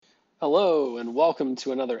Hello, and welcome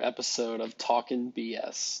to another episode of Talkin'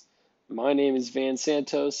 BS. My name is Van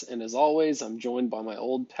Santos, and as always, I'm joined by my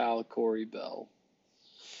old pal Corey Bell.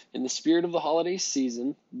 In the spirit of the holiday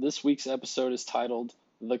season, this week's episode is titled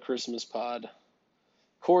The Christmas Pod.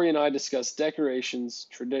 Corey and I discuss decorations,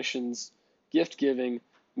 traditions, gift giving,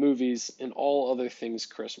 movies, and all other things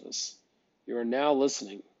Christmas. You are now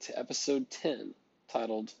listening to episode 10,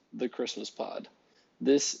 titled The Christmas Pod.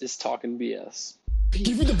 This is Talkin' BS.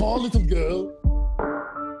 Give me the ball, little girl.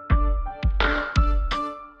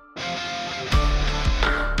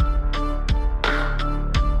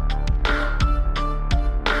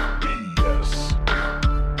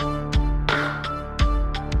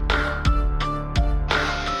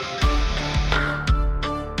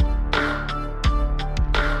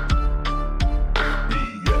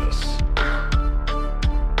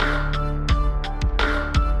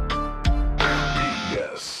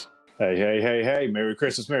 Hey. Merry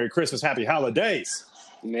Christmas, Happy Holidays.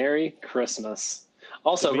 Merry Christmas.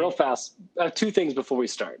 Also, real fast, I have two things before we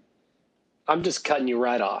start. I'm just cutting you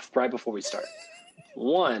right off, right before we start.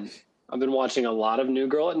 One, I've been watching a lot of New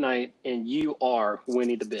Girl at Night, and you are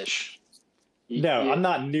Winnie the Bish. I'm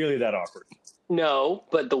not nearly that awkward. No,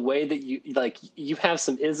 but the way that you have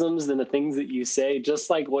some isms and the things that you say, just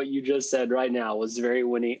like what you just said right now, was very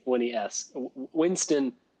Winnie-esque.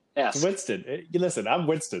 Winston-esque. Winston. Listen, I'm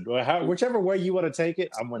Winston. Whichever way you want to take it,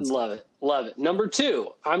 I'm Winston. Love it. Number two,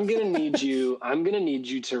 I'm gonna need you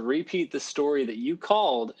to repeat the story that you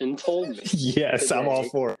called and told me. Yes, today. I'm all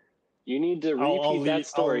for it. You need to repeat that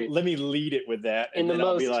story. Let me lead it with that, and then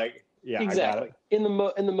I'll be like, yeah, exactly. I got it.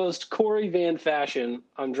 In the most Corey Van fashion,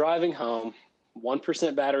 I'm driving home,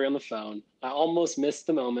 1% battery on the phone. I almost missed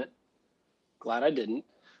the moment. Glad I didn't.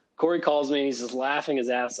 Corey calls me and he's just laughing his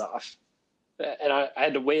ass off. And I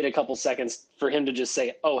had to wait a couple seconds for him to just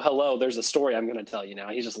say, "Oh, hello, there's a story I'm going to tell you now."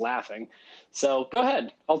 He's just laughing. So go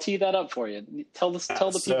ahead. I'll tee that up for you. Tell the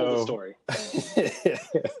people the story.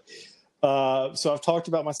 So I've talked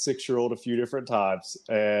about my 6-year-old a few different times.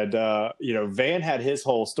 And, Van had his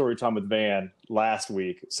whole story time with Van last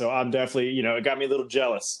week. So I'm definitely, it got me a little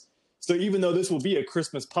jealous. So even though this will be a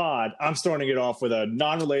Christmas pod, I'm starting it off with a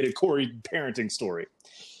non-related Corey parenting story.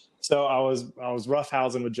 So I was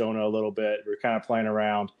roughhousing with Jonah a little bit. We were kind of playing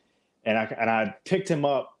around, and I picked him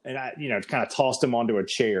up and I kind of tossed him onto a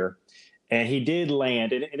chair, and he did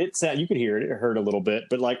land. And it sounded, you could hear it. It hurt a little bit,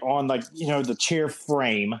 but on the chair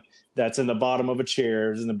frame that's in the bottom of a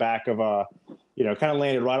chair, is in the back of kind of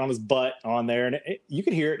landed right on his butt on there, and you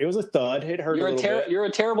could hear it. It was a thud. It hurt a little bit. You're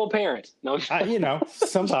a terrible parent. No,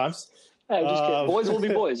 sometimes. I'm just kidding. Boys will be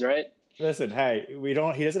boys, right? Listen, hey, he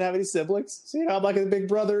doesn't have any siblings. So, I'm like a big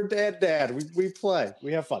brother, dad. We play.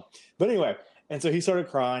 We have fun. But anyway, and so he started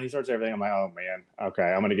crying. He starts everything. I'm like, oh, man, okay,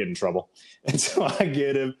 I'm going to get in trouble. And so I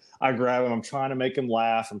get him. I grab him. I'm trying to make him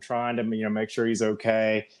laugh. I'm trying to, make sure he's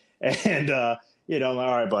okay. And, I'm like,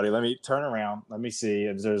 all right, buddy, let me turn around. Let me see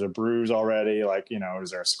if there's a bruise already.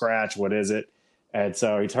 Is there a scratch? What is it? And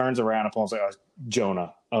so he turns around and pulls like, oh,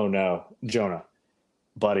 Jonah. Oh, no, Jonah,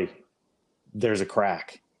 buddy, there's a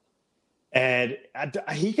crack. And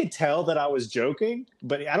he could tell that I was joking,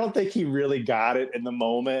 but I don't think he really got it in the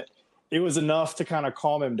moment. It was enough to kind of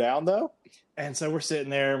calm him down, though. And so we're sitting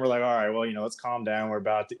there, and we're like, all right, well, let's calm down. We're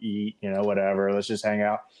about to eat, whatever. Let's just hang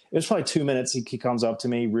out. It was probably 2 minutes. He comes up to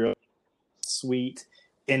me, real sweet,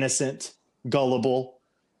 innocent, gullible,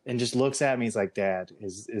 and just looks at me. He's like, Dad,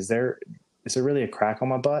 is there really a crack on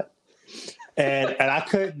my butt? And I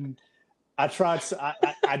couldn't. I tried.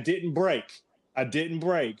 I didn't break.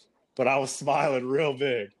 But I was smiling real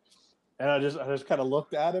big. And I just kind of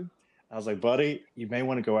looked at him. I was like, buddy, you may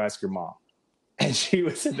want to go ask your mom. And she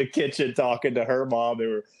was in the kitchen talking to her mom. They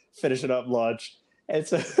were finishing up lunch. And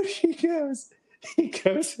so he goes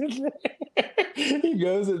in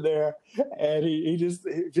there and he just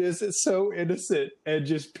is so innocent and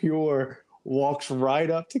just pure, walks right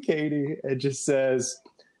up to Katie and just says,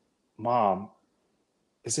 Mom,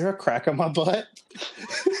 is there a crack on my butt?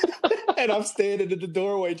 And I'm standing in the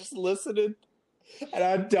doorway just listening. And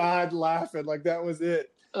I died laughing. Like, that was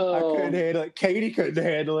it. I couldn't handle it. Katie couldn't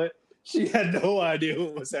handle it. She had no idea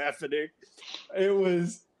what was happening. It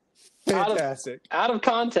was fantastic. Out of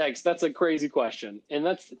context, that's a crazy question. And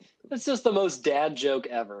that's just the most dad joke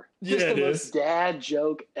ever. Most dad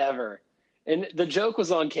joke ever. And the joke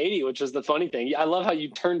was on Katie, which is the funny thing. I love how you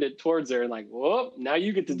turned it towards her and like, whoop, now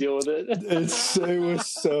you get to deal with it. It was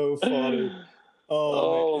so funny.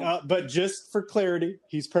 But just for clarity,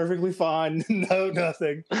 he's perfectly fine. No,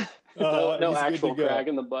 nothing. No actual crack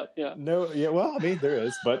in the butt. Yeah. No. Yeah. Well, I mean, there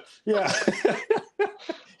is, but yeah,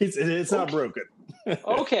 it's not broken.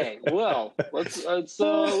 Okay, well, let's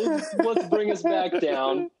bring us back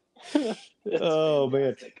down. Oh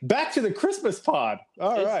man, Fantastic. back to the Christmas pod.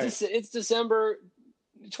 All right. It's December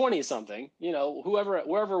 20 something.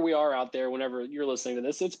 Wherever we are out there, whenever you're listening to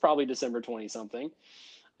this, it's probably December 20 something,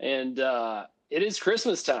 and it is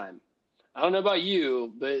Christmas time. I don't know about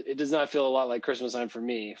you, but it does not feel a lot like Christmas time for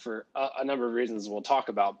me for a number of reasons we'll talk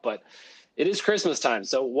about. But it is Christmas time,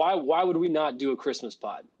 so why would we not do a Christmas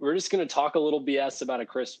pod? We're just going to talk a little BS about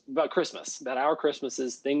Christmas, about our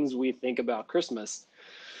Christmases, things we think about Christmas.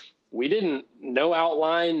 We didn't, no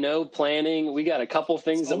outline, no planning. We got a couple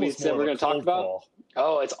things that we said we're going to talk about. Call.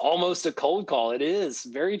 Oh, it's almost a cold call. It is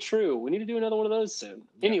very true. We need to do another one of those soon.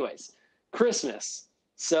 Yeah. Anyways, Christmas.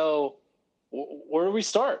 So where do we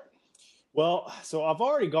start? Well, so I've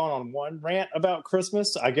already gone on one rant about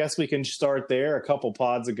Christmas. I guess we can start there. A couple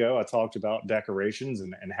pods ago, I talked about decorations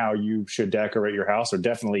and how you should decorate your house, or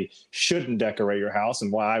definitely shouldn't decorate your house,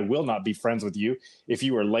 and why I will not be friends with you if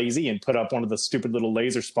you are lazy and put up one of the stupid little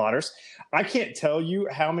laser spotters. I can't tell you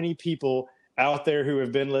how many people out there who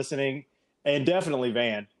have been listening, and definitely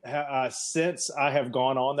Van, since I have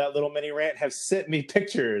gone on that little mini rant, have sent me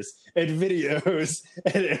pictures and videos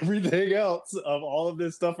and everything else of all of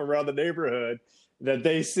this stuff around the neighborhood that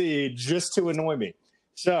they see just to annoy me.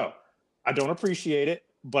 So I don't appreciate it,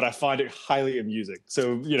 but I find it highly amusing.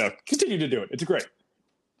 So, continue to do it. It's great.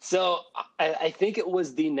 So I think it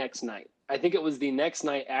was the next night. I think it was the next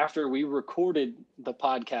night after we recorded the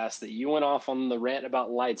podcast that you went off on the rant about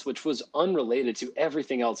lights, which was unrelated to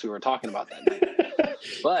everything else we were talking about that night.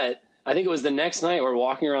 But I think it was the next night we're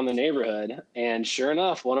walking around the neighborhood, and sure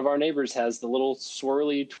enough, one of our neighbors has the little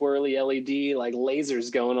swirly, twirly LED like lasers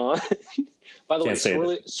going on. By the way,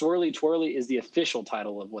 swirly, twirly is the official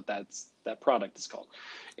title of what that product is called.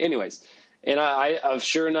 Anyways, and I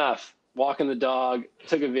sure enough, walking the dog,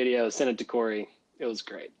 took a video, sent it to Corey. It was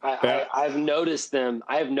great. I've noticed them.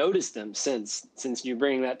 I have noticed them since you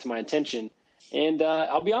bringing that to my attention. And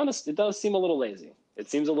I'll be honest, it does seem a little lazy. It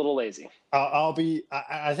seems a little lazy.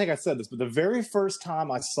 I think I said this, but the very first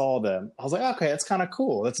time I saw them, I was like, okay, that's kind of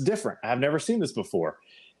cool. That's different. I've never seen this before.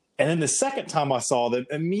 And then the second time I saw them,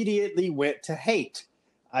 immediately went to hate.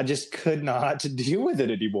 I just could not deal with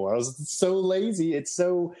it anymore. I was so lazy. It's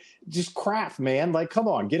so just crap, man. Like, come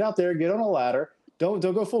on, get out there, get on a ladder. Don't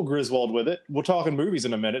go full Griswold with it. We'll talk in movies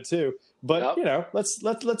in a minute too. But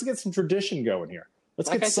let's get some tradition going here. Let's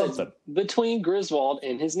get something between Griswold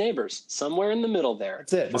and his neighbors, somewhere in the middle there.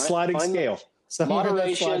 That's it. The sliding scale.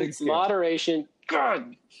 Moderation.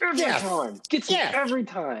 God, every time gets me every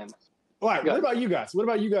time. All right. What about you guys? What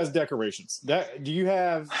about you guys' decorations? Do you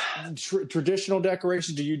have traditional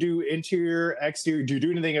decorations? Do you do interior, exterior? Do you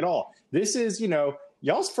do anything at all? This is,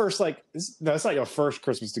 y'all's first, it's not your first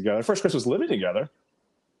Christmas together. First Christmas living together.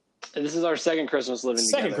 This is our second Christmas living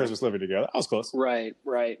together. Second Christmas living together. I was close. Right.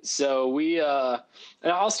 So we, and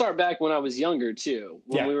I'll start back when I was younger too.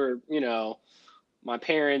 When we were, my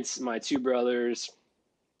parents, my two brothers,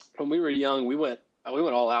 when we were young, we went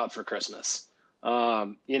all out for Christmas.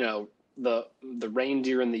 The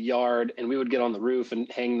reindeer in the yard, and we would get on the roof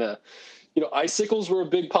and hang the, icicles were a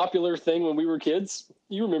big popular thing when we were kids.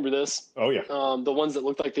 You remember this? Oh yeah. The ones that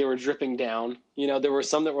looked like they were dripping down. There were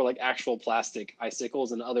some that were like actual plastic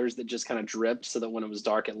icicles, and others that just kind of dripped so that when it was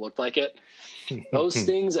dark, it looked like it. Those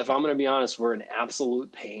things, if I'm going to be honest, were an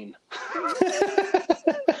absolute pain.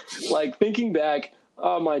 Like thinking back,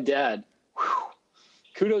 my dad,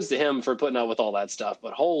 kudos to him for putting up with all that stuff,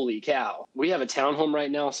 but holy cow. We have a townhome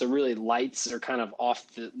right now, so really lights are kind of off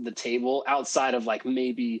the table outside of like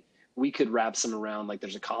maybe we could wrap some around, like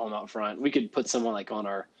there's a column out front. We could put someone like on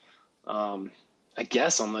our, I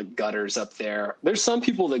guess on the gutters up there. There's some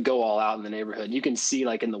people that go all out in the neighborhood. You can see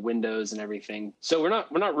like in the windows and everything. So we're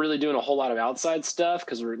not really doing a whole lot of outside stuff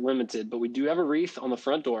because we're limited, but we do have a wreath on the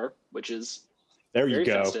front door, which is very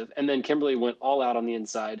festive. And then Kimberly went all out on the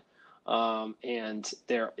inside. And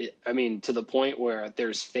to the point where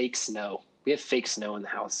there's fake snow. We have fake snow in the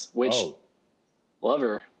house, which love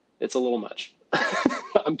her. It's a little much.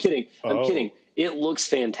 I'm kidding. I'm kidding. It looks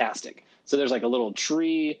fantastic. So there's like a little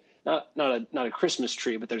tree, not a Christmas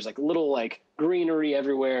tree, but there's like little like greenery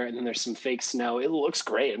everywhere. And then there's some fake snow. It looks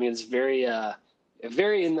great. I mean, it's very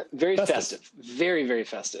festive, very, very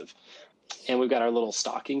festive. And we've got our little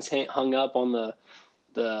stockings hung up on the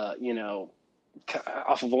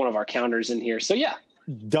off of one of our counters in here. So yeah.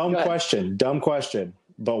 Dumb question.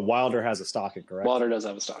 But Wilder has a stocking, correct? Wilder does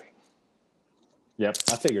have a stocking. Yep.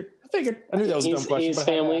 I figured. I knew that was a dumb question. His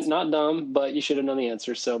family, not dumb, but you should have known the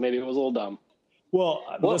answer. So maybe it was a little dumb. Well,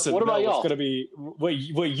 listen, what about no, y'all? it's going to be what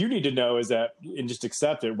you need to know is that, and just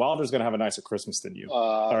accept it. Wilder's going to have a nicer Christmas than you.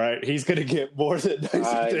 All right, he's going to get more than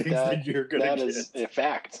nicer things than you're going to get. That is a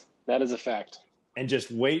fact. That is a fact. And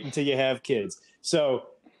just wait until you have kids. So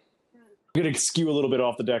I'm going to skew a little bit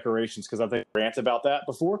off the decorations because I think I ranted about that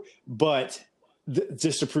before. But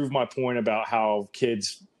just to prove my point about how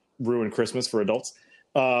kids ruin Christmas for adults.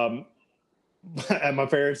 At my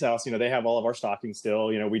parents' house, they have all of our stockings still.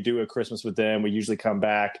 We do a Christmas with them. We usually come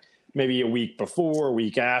back maybe a week before, a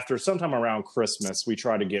week after, sometime around Christmas. We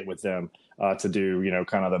try to get with them to do,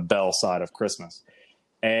 kind of the Bell side of Christmas.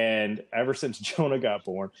 And ever since Jonah got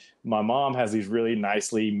born, my mom has these really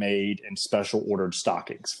nicely made and special ordered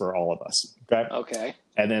stockings for all of us. Okay.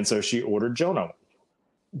 And then so she ordered Jonah.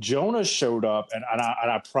 Jonah showed up, and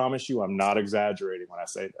I promise you, I'm not exaggerating when I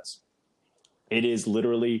say this. It is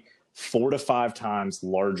literally 4 to 5 times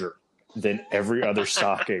larger than every other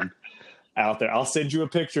stocking out there. I'll send you a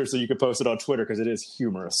picture so you can post it on Twitter because it is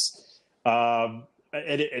humorous. And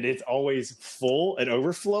it's always full and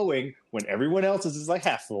overflowing when everyone else's is like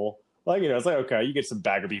half full. Like, it's like, okay, you get some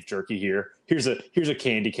bag of beef jerky here. Here's a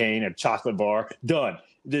candy cane and chocolate bar. Done.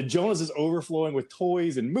 The Jonas is overflowing with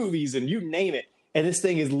toys and movies and you name it. And this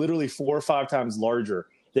thing is literally 4 or 5 times larger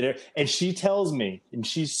than it. And she tells me, and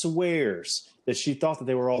she swears that she thought that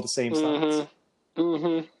they were all the same size.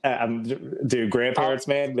 Dude, grandparents,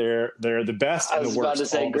 man, they're the best. I was about to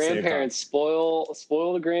say, grandparents spoil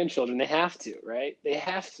the grandchildren. They have to, right? They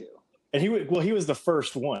have to. And he was the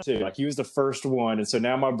first one too. Like he was the first one, and so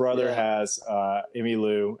now my brother has Emmy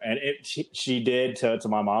Lou, and she did to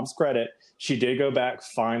my mom's credit, she did go back,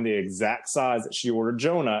 find the exact size that she ordered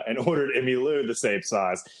Jonah, and ordered Emmy Lou the same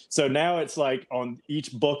size. So now it's like on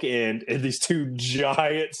each bookend, and these 2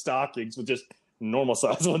 giant stockings with just normal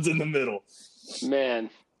size ones in the middle. Man,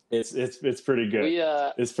 it's pretty good.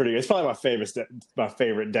 It's pretty good. It's probably my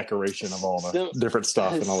favorite decoration of all the different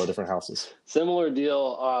stuff in all the different houses. Similar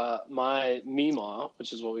deal. My Mima,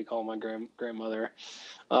 which is what we call my grandmother,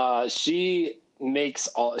 she made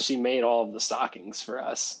all of the stockings for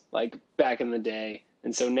us, like back in the day.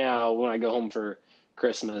 And so now when I go home for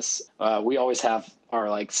Christmas, we always have our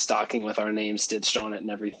like stocking with our name stitched on it and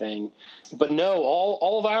everything. But no,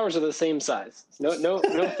 all of ours are the same size. No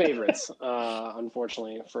favorites,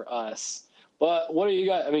 unfortunately for us. But what do you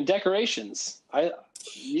got? I mean, decorations.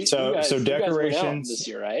 You guys went out this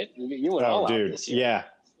year, right? You went all out this year. Yeah.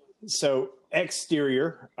 So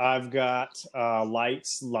exterior, I've got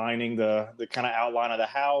lights lining the kind of outline of the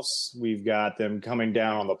house. We've got them coming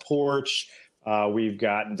down on the porch. We've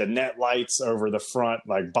got the net lights over the front,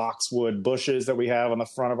 like boxwood bushes that we have on the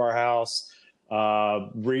front of our house.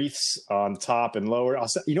 Wreaths on top and lower.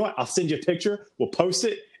 You know what? I'll send you a picture. We'll post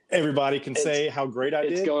it. Everybody can say how great I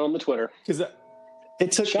did. It's going on the Twitter. Because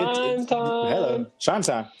it took shine time. Hello, shine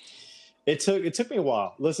time. It took me a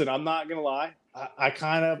while. Listen, I'm not gonna lie. I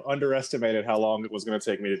kind of underestimated how long it was going to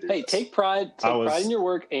take me to do this. Hey, take pride in your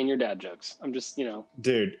work and your dad jokes. I'm just,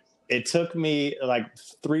 Dude, it took me like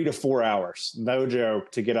 3 to 4 hours, no joke,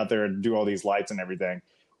 to get out there and do all these lights and everything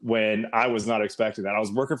when I was not expecting that. I was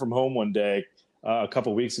working from home one day a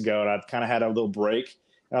couple weeks ago, and I kind of had a little break.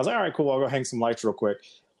 And I was like, all right, cool, I'll go hang some lights real quick.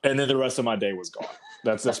 And then the rest of my day was gone.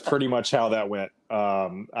 That's pretty much how that went.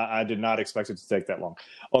 I did not expect it to take that long.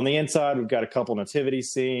 On the inside, we've got a couple nativity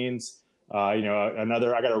scenes. I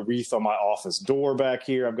got a wreath on my office door back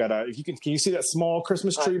here. I've got can you see that small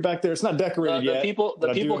Christmas tree back there? It's not decorated yet.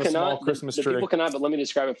 The people cannot, but let me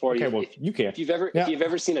describe it for you. Okay, well, you can. If you've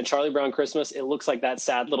ever seen a Charlie Brown Christmas, it looks like that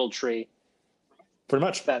sad little tree. Pretty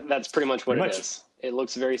much. That's pretty much what it is. It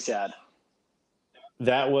looks very sad.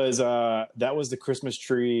 That was the Christmas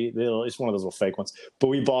tree. It's one of those little fake ones. But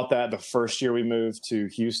we bought that the first year we moved to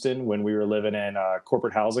Houston when we were living in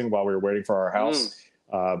corporate housing while we were waiting for our house.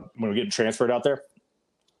 When we were getting transferred out there.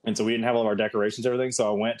 And so we didn't have all of our decorations and everything. So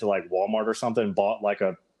I went to like Walmart or something and bought like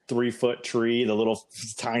a 3-foot tree, the little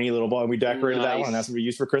tiny little ball, and we decorated that one, and that's what we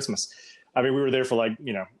used for Christmas. I mean, we were there for like,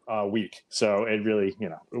 a week. So it really,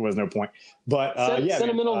 it was no point. But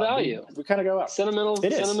sentimental value. We kind of go out.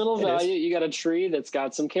 Sentimental value. You got a tree that's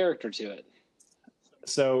got some character to it.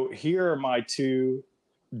 So here are my 2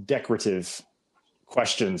 decorative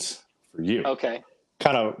questions for you. Okay.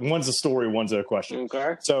 Kind of, one's a story, one's a question.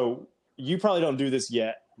 Okay. So you probably don't do this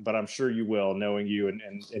yet, but I'm sure you will, knowing you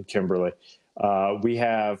and Kimberly. We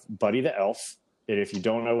have Buddy the Elf. And if you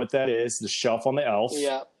don't know what that is, the shelf on the elf.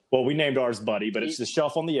 Yeah. Well, we named ours Buddy, but it's the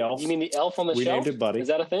shelf on the elf. You mean the elf on the shelf? We named it Buddy. Is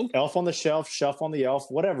that a thing? Elf on the shelf on the elf,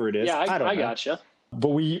 whatever it is. Yeah, I gotcha. But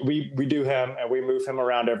we do him, and we move him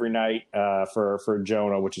around every night for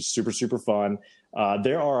Jonah, which is super, super fun.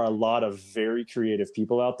 There are a lot of very creative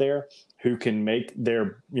people out there who can make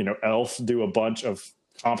their elf do a bunch of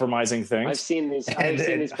compromising things. I've seen these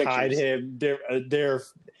pictures. Hide him. They're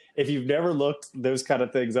if you've never looked those kind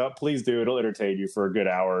of things up, please do. It'll entertain you for a good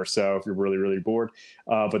hour or so if you're really, really bored.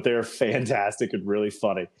 But they're fantastic and really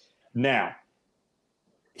funny. Now,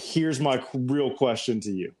 here's my real question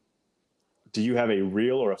to you. Do you have a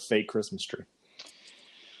real or a fake Christmas tree?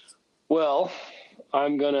 Well,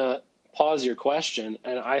 I'm going to pause your question,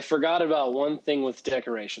 and I forgot about one thing with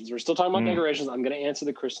decorations. We're still talking about decorations. I'm going to answer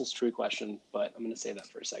the Christmas tree question, but I'm going to save that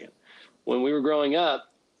for a second. When we were growing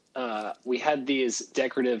up, we had these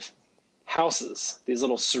decorative houses, these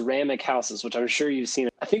little ceramic houses, which I'm sure you've seen.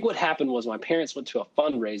 I think what happened was my parents went to a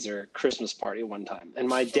fundraiser Christmas party one time, and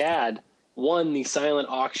my dad won the silent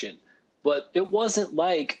auction, but it wasn't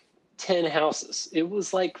like 10 houses. It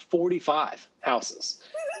was like 45 houses.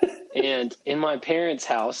 And in my parents'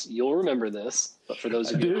 house, you'll remember this, but for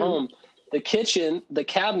those of you at home, the kitchen, the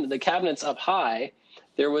cabinets up high,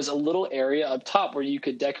 there was a little area up top where you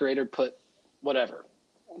could decorate or put whatever,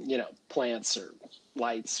 plants or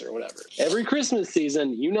lights or whatever. Every Christmas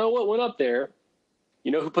season, what went up there?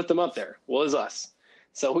 You know who put them up there? Well, it was us.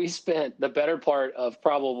 So we spent the better part of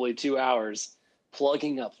probably 2 hours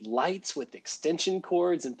plugging up lights with extension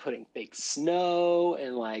cords and putting fake snow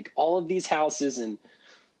and like all of these houses. And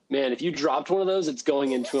man, if you dropped one of those, it's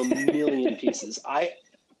going into a million pieces. I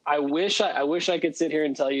wish I could sit here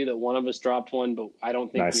and tell you that one of us dropped one, but I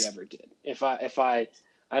don't think we ever did.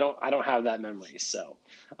 I don't have that memory. So,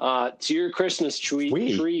 to your Christmas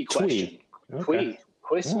tree question,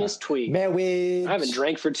 Christmas tree. I haven't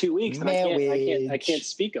drank for 2 weeks, and I can't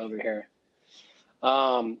speak over here.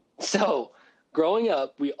 So growing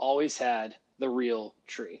up, we always had the real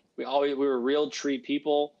tree. We were real tree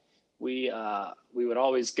people. We would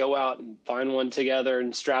always go out and find one together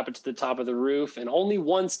and strap it to the top of the roof. And only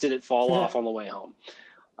once did it fall off on the way home.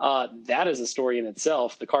 That is a story in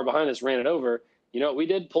itself. The car behind us ran it over. You know what we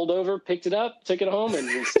did? Pulled over, picked it up, took it home, and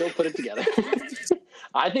we still put it together.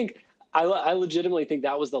 I legitimately think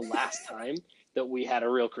that was the last time that we had a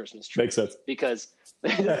real Christmas tree. Makes sense. Because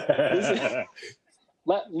let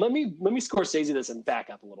me Scorsese this and back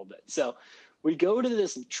up a little bit. So we go to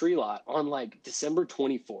this tree lot on like December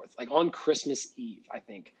 24th, like on Christmas Eve, I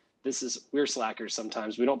think. We're slackers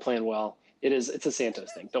sometimes. We don't plan well. It's a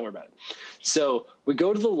Santos thing. Don't worry about it. So we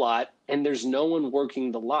go to the lot and there's no one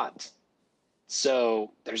working the lot.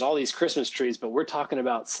 So there's all these Christmas trees, but we're talking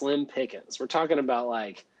about slim pickings. We're talking about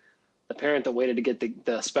like the parent that waited to get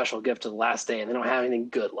the special gift to the last day and they don't have anything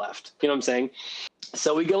good left. You know what I'm saying?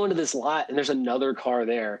 So we go into this lot and there's another car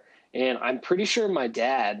there. And I'm pretty sure my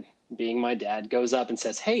dad, being my dad, goes up and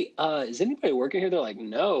says, "Hey, is anybody working here?" They're like,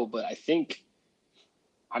 "No, but if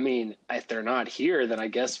they're not here, then I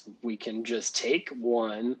guess we can just take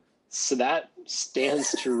one." So that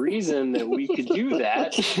stands to reason that we could do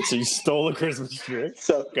that. So you stole a Christmas tree.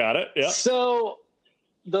 So got it. Yeah. So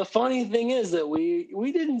the funny thing is that we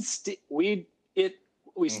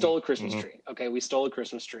stole a Christmas tree. Okay, we stole a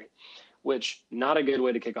Christmas tree, which not a good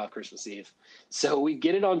way to kick off Christmas Eve. So we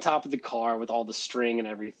get it on top of the car with all the string and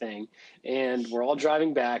everything, and we're all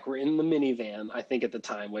driving back. We're in the minivan, I think at the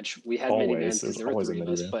time, which we had minivans because there were 3 of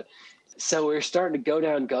us. But so we're starting to go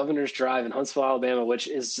down Governor's Drive in Huntsville, Alabama, which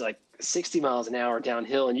is like 60 miles an hour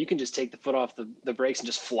downhill, and you can just take the foot off the brakes and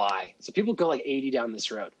just fly. So people go like 80 down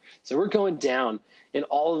this road. So we're going down, and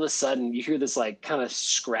all of a sudden you hear this like kind of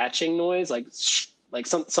scratching noise, like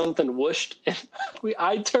something whooshed. And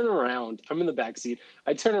I turn around. I'm in the back seat.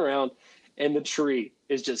 I turn around, and the tree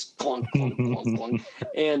is just clunk, clunk, clunk, clunk.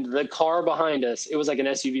 And the car behind us, it was like an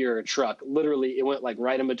SUV or a truck. Literally, it went like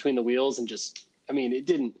right in between the wheels and it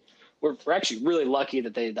didn't. We're actually really lucky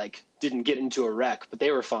that they like didn't get into a wreck, but they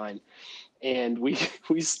were fine. And we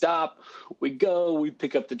stop, we go, we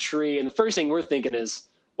pick up the tree, and the first thing we're thinking is,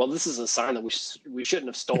 well, this is a sign that we shouldn't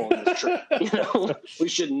have stolen this tree. We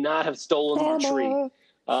should not have stolen the tree.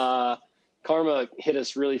 Karma hit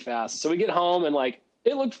us really fast. So we get home and like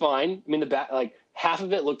it looked fine. I mean, the back, like half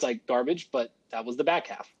of it looked like garbage, but that was the back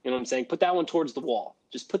half. You know what I'm saying? Put that one towards the wall.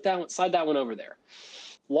 Just slide that one over there.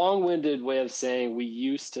 Long-winded way of saying we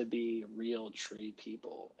used to be real tree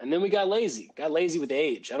people, and then we got lazy with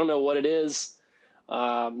age. I don't know what it is.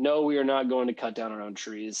 No, we are not going to cut down our own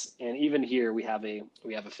trees. And even here we have a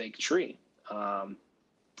fake tree.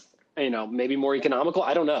 Maybe more economical.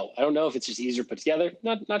 I don't know. I don't know if it's just easier put together.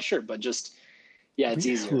 Not sure, but it's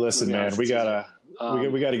easier. Listen, man, we gotta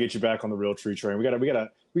get you back on the real tree train. We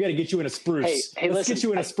gotta We got to get you in a spruce. Hey, let's listen, get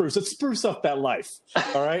you in a spruce. Let's spruce up that life.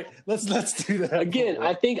 All right, let's do that again.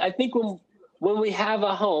 I think when we have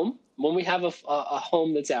a home, when we have a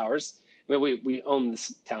home that's ours. I mean, we own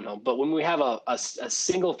this townhome, but when we have a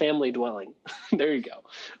single family dwelling, there you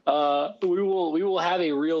go. We will have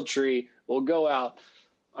a real tree. We'll go out.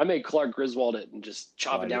 I made Clark Griswold it and just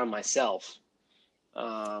chop it down myself.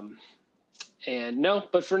 And no,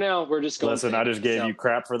 but for now we're just going. Listen, I just gave you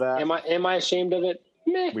crap for that. Am I ashamed of it?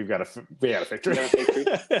 Meh. We had a fake tree.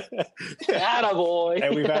 Attaboy.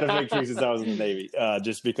 And we've had a fake tree since I was in the Navy,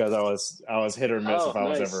 just because I was hit or miss if I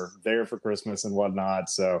was ever there for Christmas and whatnot.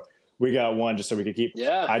 So we got one just so we could keep.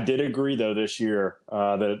 Yeah. I did agree though this year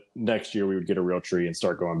that next year we would get a real tree and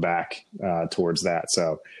start going back towards that.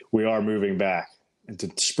 So we are moving back to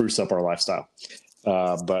spruce up our lifestyle.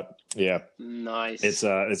 But yeah, nice.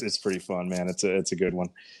 It's pretty fun, man. It's a good one.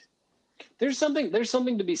 There's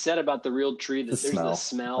something to be said about the real tree. There's the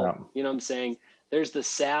smell. Yeah. You know what I'm saying? There's the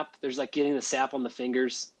sap. There's like getting the sap on the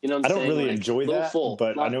fingers. You know what I'm saying? I don't really enjoy that,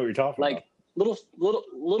 but I know what you're talking about.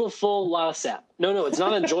 Little full, lot of sap. No, it's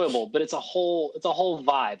not enjoyable, but it's a whole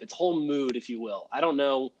vibe. It's a whole mood, if you will. I don't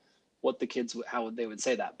know what the kids, how they would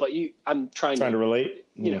say that, but I'm trying to relate.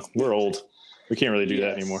 You know, we're old. We can't really do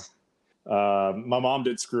that anymore. My mom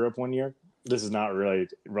did screw up one year. This is not really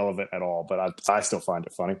relevant at all, but I still find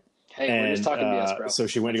it funny. Hey, we're just talking BS, bro. So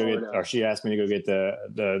she went to go get, or she asked me to go get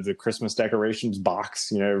the Christmas decorations box.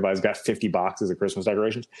 You know, everybody's got 50 boxes of Christmas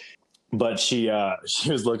decorations. But she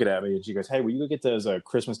was looking at me and she goes, "Hey, will you go get those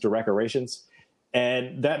Christmas decorations?"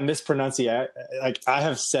 And that mispronunciation, like I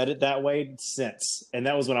have said it that way since, and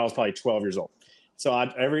that was when I was probably 12 years old. So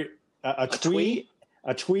a tweet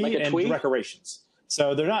and decorations.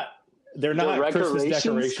 So they're not Christmas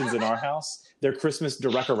decorations in our house. They're Christmas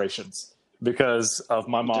decorations because of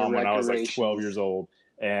my mom when I was like 12 years old,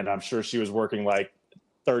 and I'm sure she was working like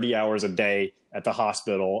 30 hours a day at the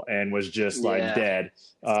hospital and was just like dead.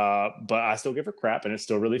 But I still give her crap, and it's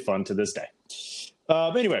still really fun to this day.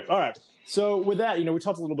 Anyway, all right. So with that, we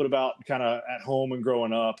talked a little bit about kind of at home and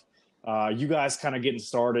growing up. You guys kind of getting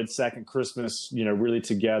started, second Christmas, really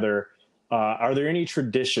together. Are there any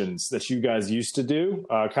traditions that you guys used to do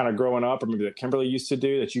kind of growing up, or maybe that Kimberly used to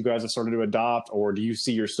do that you guys have started to adopt, or do you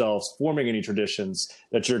see yourselves forming any traditions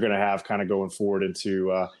that you're going to have kind of going forward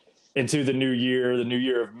into the new year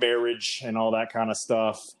of marriage and all that kind of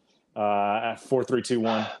stuff? 4, 3, 2,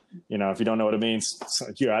 1. If you don't know what it means,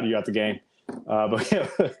 you're out the game. But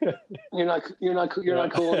you're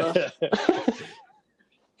not cool enough.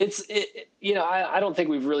 I don't think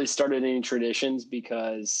we've really started any traditions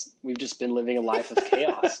because we've just been living a life of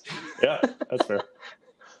chaos. Yeah, that's fair.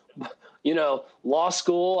 Law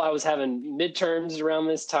school, I was having midterms around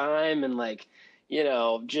this time and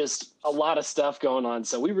just a lot of stuff going on.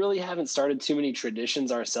 So we really haven't started too many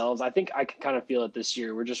traditions ourselves. I think I can kind of feel it this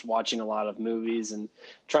year. We're just watching a lot of movies and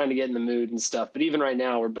trying to get in the mood and stuff. But even right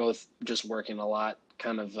now, we're both just working a lot,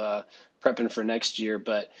 kind of prepping for next year.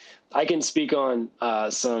 But I can speak on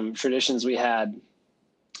some traditions we had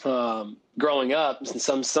growing up, and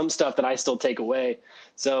some stuff that I still take away.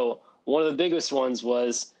 So one of the biggest ones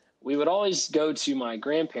was we would always go to my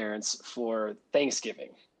grandparents for Thanksgiving.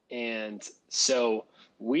 And so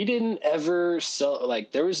we didn't ever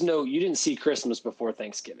you didn't see Christmas before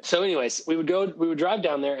Thanksgiving. So anyways, we would drive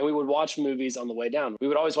down there and we would watch movies on the way down. We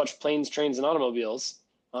would always watch Planes, Trains, and Automobiles,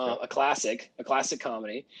 a classic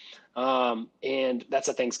comedy. And that's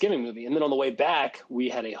a Thanksgiving movie. And then on the way back, we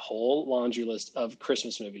had a whole laundry list of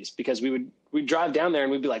Christmas movies because we'd drive down there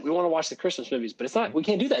and we'd be like, we want to watch the Christmas movies, but we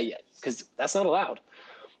can't do that yet because that's not allowed.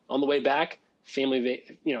 On the way back, family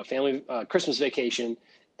Christmas Vacation,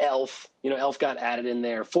 Elf, Elf got added in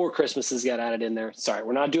there. 4 Christmases got added in there. Sorry,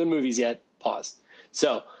 we're not doing movies yet. Pause.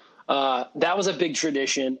 So that was a big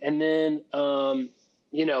tradition. And then,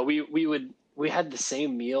 we had the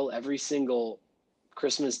same meal every single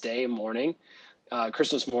Christmas morning.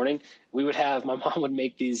 We would have, my mom would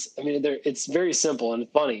make these. I mean, it's very simple and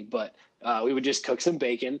funny, but we would just cook some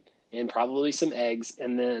bacon and probably some eggs.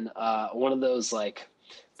 And then one of those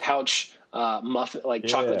pouch muffin,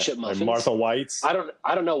 chocolate chip muffins. Like Martha White's. I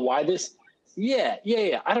don't know why this. Yeah.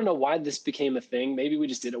 I don't know why this became a thing. Maybe we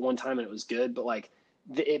just did it one time and it was good, but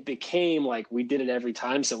it became we did it every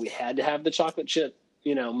time. So we had to have the chocolate chip,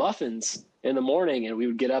 muffins in the morning, and we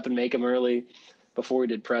would get up and make them early before we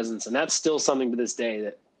did presents. And that's still something to this day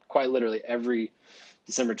that quite literally every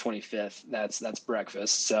December 25th, that's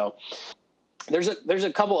breakfast. So there's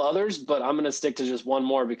a couple others, but I'm going to stick to just one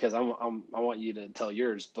more because I want you to tell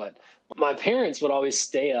yours. But my parents would always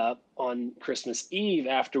stay up on Christmas Eve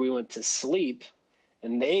after we went to sleep,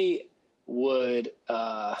 and they would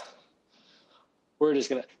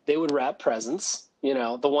they would wrap presents,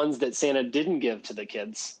 the ones that Santa didn't give to the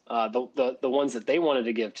kids, the ones that they wanted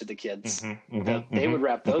to give to the kids. They would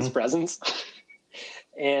wrap those presents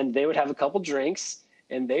and they would have a couple drinks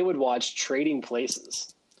and they would watch Trading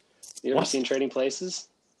Places. You ever seen Trading Places?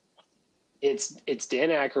 It's Dan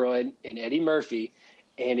Aykroyd and Eddie Murphy,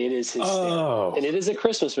 and it is hysterical. And it is a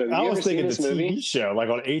Christmas movie. I was thinking the TV show, like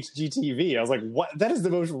on HGTV. I was like, what? That is the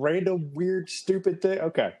most random, weird, stupid thing.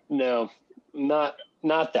 Okay. No, not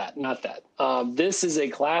that. This is a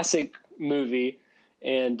classic movie,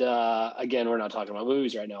 and again, we're not talking about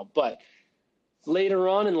movies right now. But later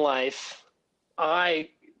on in life, the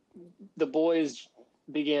boys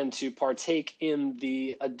began to partake in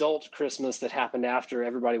the adult Christmas that happened after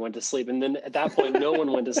everybody went to sleep, and then at that point, no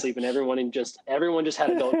one went to sleep, and everyone just had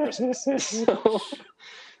adult Christmas.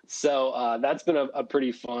 So that's been a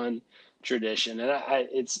pretty fun tradition, and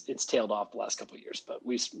it's tailed off the last couple of years, but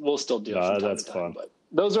we'll still do it from time to time. Fun. But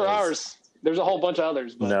those are ours. There's a whole bunch of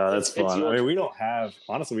others. But no, that's fun. I mean, we don't have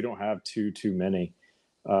too many.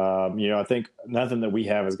 I think nothing that we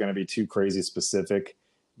have is going to be too crazy specific.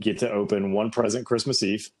 Get to open one present Christmas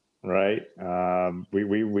Eve, right?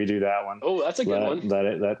 We do that one. Oh, that's a good one.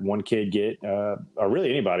 Let one kid get, or really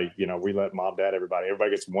anybody, we let mom, dad, everybody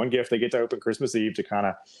gets one gift they get to open Christmas Eve to kind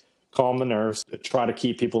of calm the nerves, to try to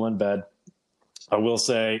keep people in bed. I will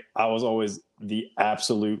say I was always the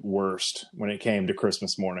absolute worst when it came to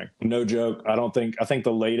Christmas morning. No joke. I think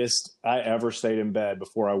the latest I ever stayed in bed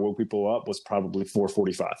before I woke people up was probably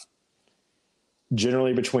 4:45.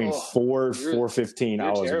 Generally between 4:15,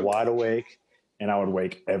 I was terrible. Wide awake, and I would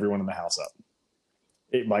wake everyone in the house up.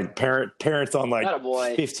 My parents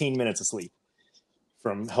on 15 minutes of sleep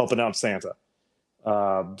from helping out Santa.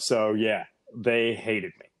 So yeah, they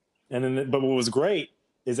hated me. And but what was great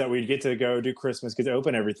is that we'd get to go do Christmas, get to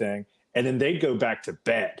open everything, and then they'd go back to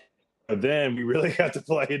bed. But then we really got to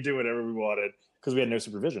play and do whatever we wanted because we had no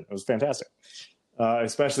supervision. It was fantastic,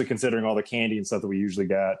 especially considering all the candy and stuff that we usually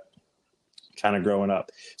got kind of growing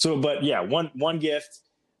up. So, but yeah, one gift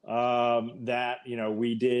that,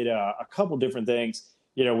 we did a couple different things.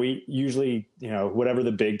 We usually, whatever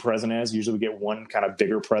the big present is, usually we get one kind of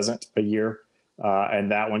bigger present a year.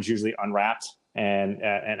 And that one's usually unwrapped and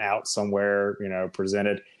out somewhere,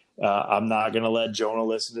 presented. I'm not going to let Jonah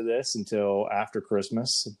listen to this until after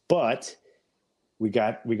Christmas, but we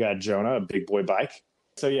got Jonah a big boy bike.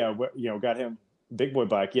 So yeah, got him big boy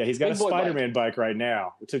bike. Yeah, he's got a Spider-Man bike right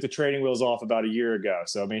now. We took the training wheels off about a year ago.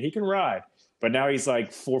 So, I mean, he can ride, but now he's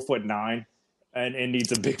like 4'9" and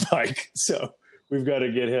needs a big bike. So we've got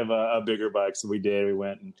to get him a bigger bike. So we did. We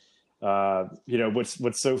went and,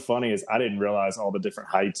 what's so funny is I didn't realize all the different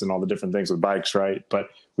heights and all the different things with bikes, right? But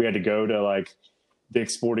we had to go to like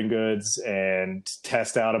Dick's Sporting Goods and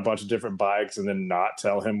test out a bunch of different bikes and then not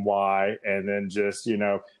tell him why. And then just,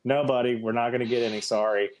 no, buddy, we're not going to get any.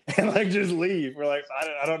 Sorry. And just leave. We're like,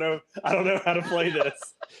 I don't know how to play this.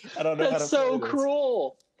 I don't know how to play this. That's so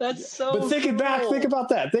cruel. That's so But thinking back, think about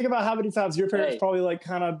that. Think about how many times your parents probably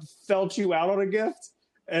kind of felt you out on a gift.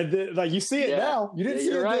 And then, you see it now. You didn't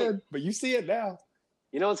see it then, but you see it now.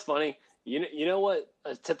 You know what's funny? You know what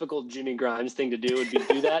a typical Jimmy Grimes thing to do would be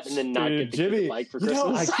do that and then not get the bike for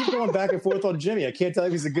Christmas? I keep going back and forth on Jimmy. I can't tell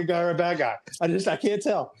if he's a good guy or a bad guy. I can't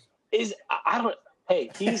tell. He's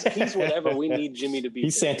whatever we need Jimmy to be.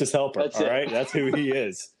 He's Santa's helper. All right, that's who he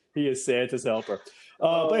is. He is Santa's helper.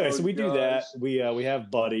 But anyway, so we do that. We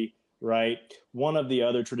have Buddy, right? One of the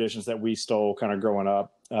other traditions that we stole kind of growing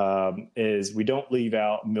up is we don't leave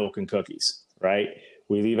out milk and cookies, right?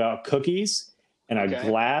 We leave out cookies and a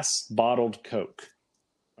glass bottled Coke.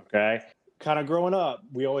 Okay. Kind of growing up,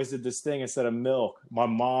 we always did this thing instead of milk. My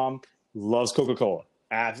mom loves Coca-Cola,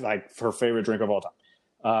 like her favorite drink of all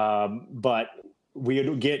time. But we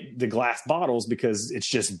would get the glass bottles because it's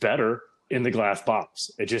just better in the glass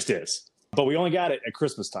bottles. It just is. But we only got it at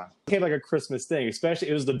Christmas time. It became like a Christmas thing, especially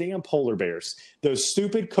it was the damn polar bears. Those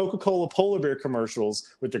stupid Coca-Cola polar bear commercials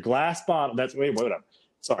with the glass bottle. Wait up.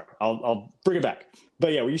 Sorry, I'll bring it back.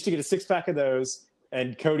 But yeah, we used to get a 6-pack of those,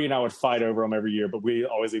 and Cody and I would fight over them every year. But we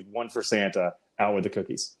always leave one for Santa out with the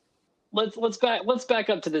cookies. Let's back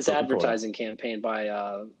up to this advertising campaign by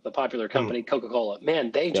the popular company Coca-Cola.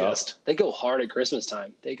 Man, they go hard at Christmas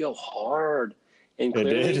time. They go hard, and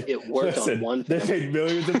clearly it worked on one thing. They paid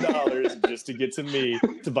millions of dollars just to get to me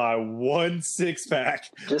to buy one 6-pack,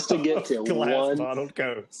 just to get to glass bottled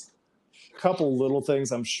Cokes. Couple little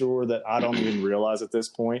things I'm sure that I don't even realize at this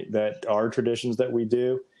point that are traditions that we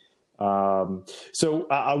do. So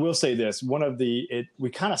I will say this, we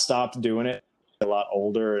kind of stopped doing it a lot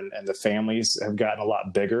older and the families have gotten a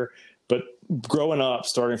lot bigger, but growing up,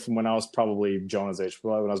 starting from when I was probably Jonah's age,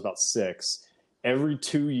 probably when I was about 6, every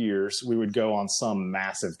 2 years we would go on some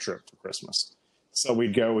massive trip for Christmas. So we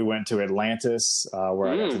went to Atlantis, where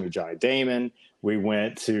I got to meet Johnny Damon. We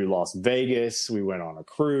went to Las Vegas. We went on a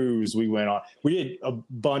cruise. We did a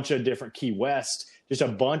bunch of different Key West, just a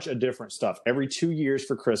bunch of different stuff. Every 2 years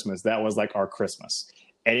for Christmas, that was like our Christmas.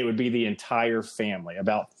 And it would be the entire family,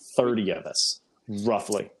 about 30 of us,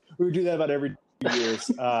 roughly. We would do that about every 2 years.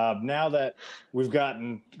 Now that we've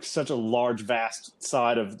gotten such a large, vast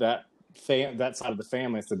side of that side of the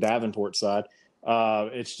family, it's the Davenport side.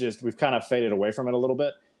 It's just we've kind of faded away from it a little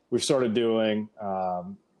bit. We've started doing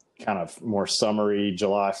kind of more summery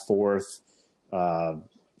July 4th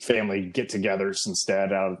family get-togethers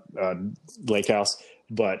instead out of Lake House.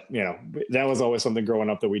 But, that was always something growing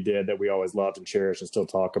up that we did that we always loved and cherished and still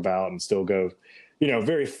talk about and still go,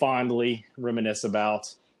 very fondly reminisce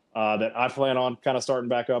about that I plan on kind of starting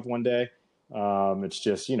back up one day. It's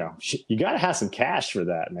just, you got to have some cash for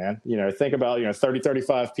that, man. Think about, 30,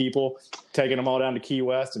 35 people taking them all down to Key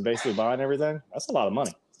West and basically buying everything. That's a lot of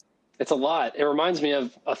money. It's a lot. It reminds me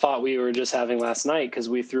of a thought we were just having last night because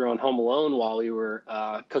we threw on Home Alone while we were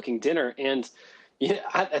cooking dinner. And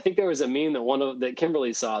I think there was a meme that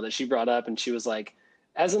Kimberly saw that she brought up, and she was like,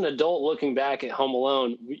 as an adult looking back at Home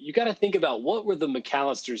Alone, you got to think about what were the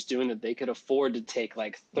McAllisters doing that they could afford to take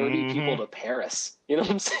like 30 people to Paris. You know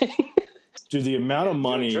what I'm saying? Dude, the amount of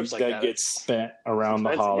money that gets spent around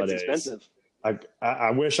the holidays. It's expensive.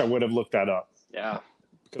 I wish I would have looked that up. Yeah.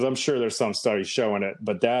 Because I'm sure there's some studies showing it,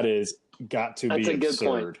 but that is got to be absurd. That's a good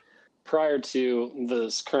point. Prior to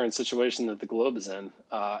this current situation that the globe is in,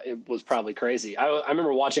 it was probably crazy. I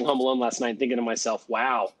remember watching Home Alone last night thinking to myself,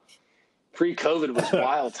 wow, pre-COVID was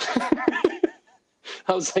wild.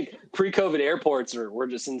 I was like, pre-COVID airports were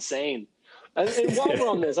just insane. And while we're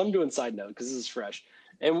on this, I'm doing side note because this is fresh.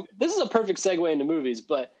 And this is a perfect segue into movies,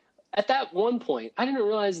 but at that one point, I didn't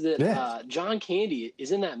realize that John Candy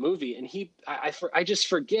is in that movie, and I just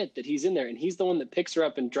forget that he's in there, and he's the one that picks her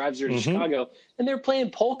up and drives her to Chicago, and they're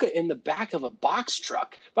playing polka in the back of a box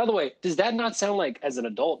truck. By the way, does that not sound like, as an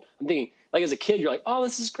adult, I'm thinking, like as a kid, you're like, oh,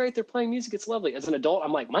 this is great, they're playing music, it's lovely. As an adult,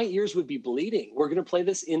 I'm like, my ears would be bleeding. We're going to play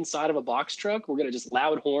this inside of a box truck? We're going to just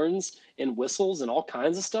loud horns and whistles and all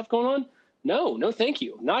kinds of stuff going on? No, thank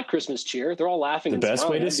you. Not Christmas cheer. They're all laughing. The best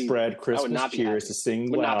way to spread Christmas cheer is to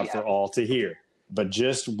sing loud for all to hear. But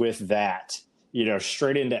just with that,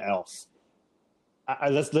 straight into Elf.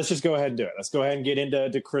 Let's just go ahead and do it. Let's go ahead and get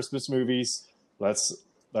into Christmas movies. Let's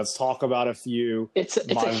talk about a few. It's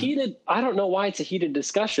a heated. I don't know why it's a heated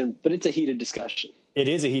discussion, but it's a heated discussion. It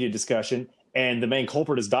is a heated discussion, and the main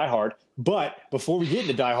culprit is Die Hard. But before we get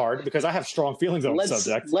into Die Hard, because I have strong feelings on the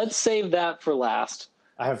subject, let's save that for last.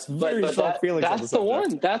 I have very strong feelings on the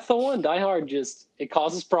subject. That's the one. Die Hard it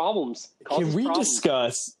causes problems. Can we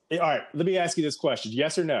discuss? All right, let me ask you this question: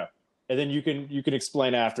 yes or no, and then you can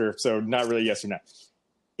explain after. So not really yes or no.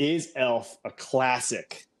 Is Elf a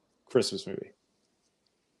classic Christmas movie?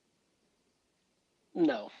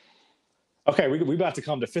 No. Okay, we about to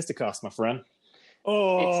come to fisticuffs, my friend.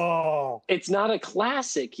 Oh, it's not a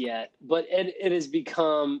classic yet, but it has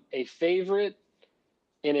become a favorite.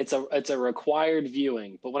 And it's a required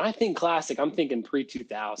viewing. But when I think classic, I'm thinking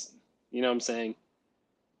pre-2000. You know what I'm saying?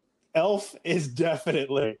 Elf is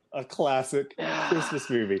definitely a classic Christmas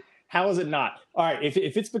movie. How is it not? All right, if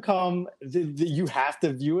it's become you have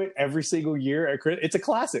to view it every single year at Christmas, it's a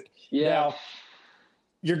classic. Yeah. Now,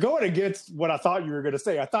 you're going against what I thought you were going to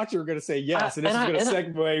say. I thought you were going to say yes, and this is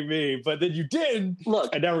going to segue me, but then you didn't.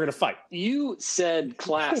 Look, and now we're going to fight. You said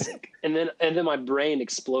classic, and then my brain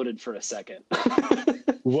exploded for a second.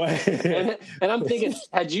 What? and I'm thinking,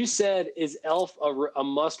 had you said, is Elf a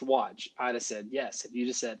must watch? I'd have said yes. If you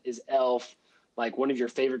just said, is Elf like one of your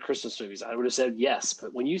favorite Christmas movies? I would have said yes.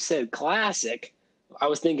 But when you said classic, I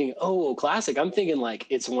was thinking, oh, classic. I'm thinking like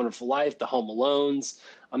It's a Wonderful Life, The Home Alones.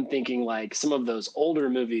 I'm thinking like some of those older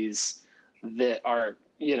movies that are,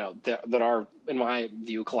 that are, in my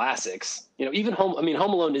view, classics. Even Home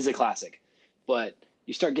Alone is a classic, but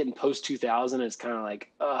you start getting post-2000, it's kind of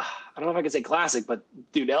like, I don't know if I can say classic, but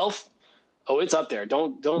dude, Elf, it's up there.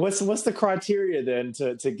 Don't. What's the criteria then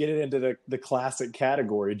to get it into the classic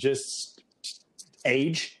category? Just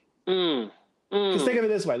age? Just think of it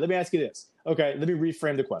this way. Let me ask you this. Okay, let me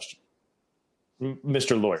reframe the question.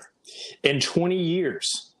 Mr. Lawyer, in 20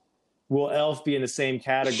 years, will Elf be in the same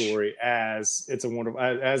category as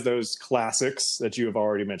as those classics that you have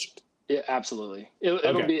already mentioned? Yeah, absolutely.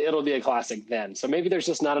 It'll be a classic then. So maybe there's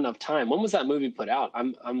just not enough time. When was that movie put out?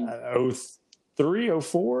 I'm 03,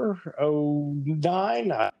 04,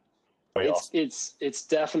 09. It's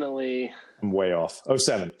definitely. I'm way off.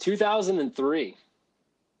 07. 2003.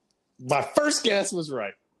 My first guess was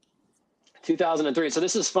right. 2003. So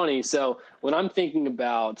this is funny. So when I'm thinking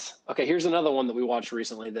about, okay, here's another one that we watched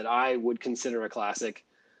recently that I would consider a classic,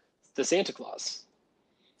 The Santa Claus.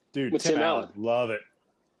 Dude, with Tim Allen. Love it.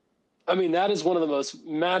 I mean, that is one of the most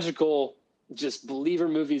magical, just believer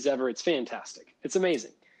movies ever. It's fantastic. It's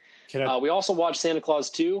amazing. We also watched Santa Claus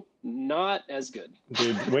 2. Not as good.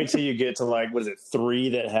 Dude, wait till you get to like, what is it, 3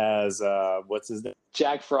 that has, what's his name?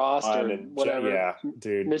 Jack Frost or whatever. Yeah,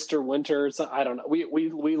 dude. Mr. Winter. I don't know.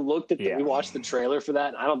 We looked at we watched the trailer for that.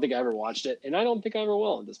 And I don't think I ever watched it. And I don't think I ever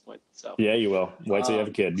will at this point. So yeah, you will. Wait till you have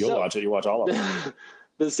a kid. You'll watch it. You watch all of them.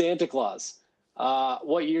 The Santa Claus.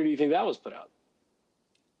 What year do you think that was put out?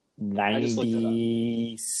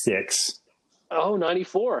 96. Oh,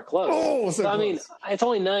 94, close. Oh, so I close. mean, it's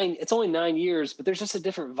only 9 years, but there's just a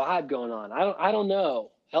different vibe going on. I don't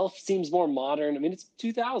know. Elf seems more modern. I mean, it's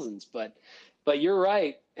 2000s, but you're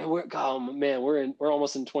right. And we're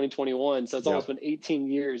almost in 2021, so it's almost been 18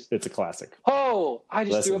 years. It's a classic. Oh, I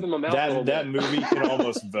just threw up in my mouth. That movie can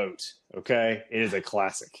almost vote. Okay, it is a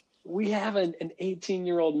classic. We have an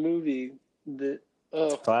 18-year-old movie that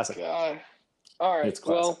classic. God. All right, it's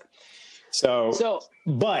classic. So,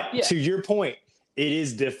 but yeah. To your point, it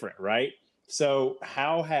is different, right? So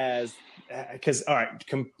how has, because, all right,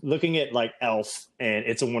 looking at like Elf and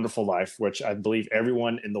It's a Wonderful Life, which I believe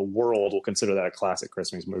everyone in the world will consider that a classic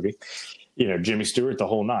Christmas movie, Jimmy Stewart, the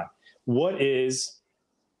whole nine. What is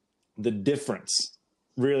the difference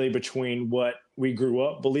really between what we grew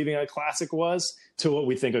up believing a classic was to what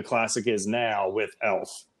we think a classic is now with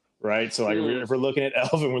Elf, right? So like if we're looking at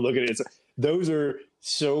Elf and we're looking at those are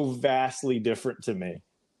so vastly different to me,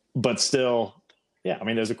 but still, yeah, I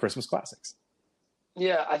mean, those are Christmas classics.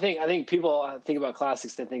 Yeah, I think people think about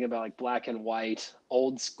classics, they think about like black and white,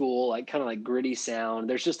 old school, like kind of like gritty sound.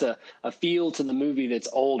 There's just a feel to the movie that's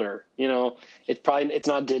older. It's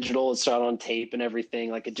not digital, it's shot on tape and everything.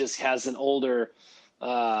 Like it just has an older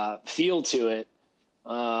feel to it.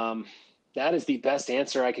 That is the best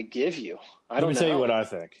answer I could give you. Let me tell you what I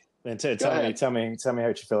think. And tell me how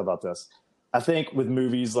you feel about this. I think with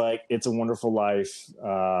movies like It's a Wonderful Life,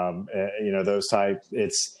 those type,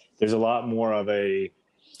 there's a lot more of an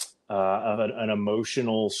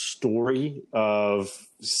emotional story of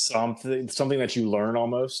something that you learn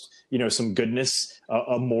almost, some goodness,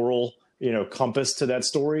 a moral, compass to that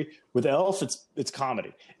story. With Elf, it's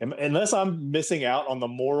comedy. And unless I'm missing out on the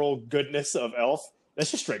moral goodness of Elf,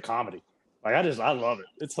 that's just straight comedy. Like I love it.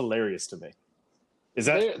 It's hilarious to me. Is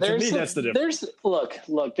that to me? That's the difference. Look.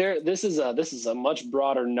 This is a much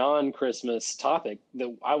broader non-Christmas topic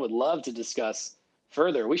that I would love to discuss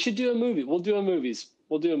further. We should do a movie. We'll do a movies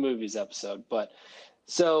episode. But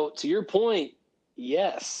so to your point,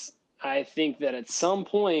 yes, I think that at some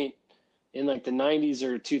point in like the 90s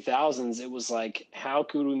or 2000s, it was like, how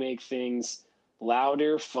could we make things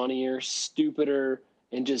louder, funnier, stupider,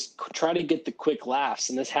 and just try to get the quick laughs.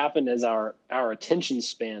 And this happened as our attention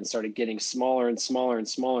span started getting smaller and smaller and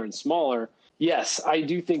smaller and smaller. Yes, I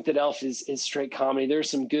do think that Elf is straight comedy. There's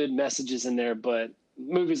some good messages in there, but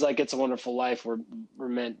movies like It's a Wonderful Life were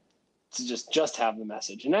meant to just have the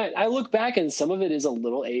message. And I look back and some of it is a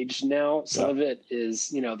little aged now. Some of it is,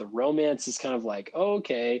 the romance is kind of like, oh,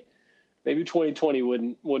 okay, maybe 2020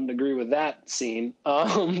 wouldn't agree with that scene.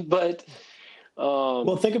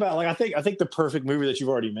 Well, think about I think the perfect movie that you've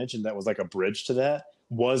already mentioned that was like a bridge to that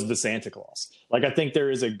was The Santa Claus. Like I think there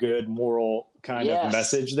is a good moral kind of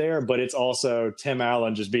message there, but it's also Tim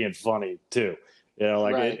Allen just being funny too.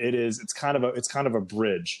 Right. It's kind of a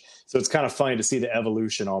bridge. So it's kind of funny to see the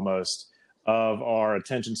evolution almost of our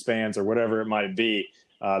attention spans or whatever it might be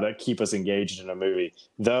that keep us engaged in a movie.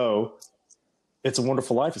 Though It's a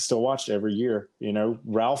Wonderful Life is still watched every year.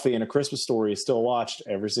 Ralphie and A Christmas Story is still watched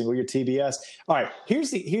every single year. TBS. All right,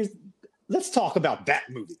 let's talk about that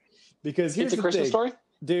movie because here's It's a Christmas Story,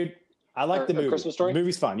 dude. I like the movie. Christmas Story. The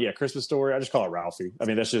movie's fun. Yeah, Christmas Story. I just call it Ralphie. I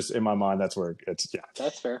mean, that's just in my mind. That's where it's. Yeah,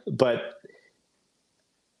 that's fair. But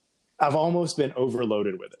I've almost been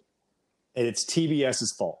overloaded with it, and it's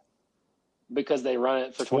TBS's fault because they run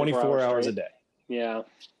it for 24 hours a day. Yeah,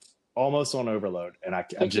 almost on overload, and I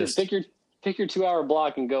just pick your 2-hour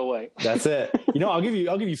block and go away. That's it. I'll give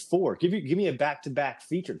you 4. Give me a back-to-back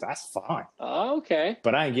feature. That's fine. Okay.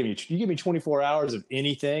 But I ain't giving you give me 24 hours of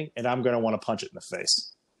anything and I'm going to want to punch it in the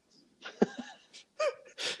face.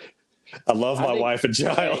 I love my wife and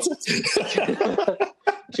child.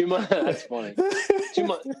 Too much. That's funny.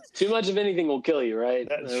 Too much of anything will kill you, right?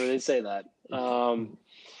 They say that.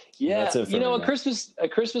 Yeah. A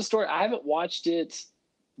Christmas Story. I haven't watched it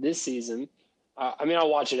this season. I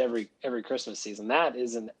watch it every Christmas season. That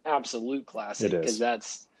is an absolute classic because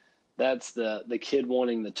that's the kid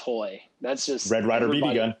wanting the toy. That's just Red Ryder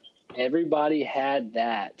BB gun. Everybody had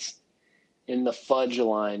that in the fudge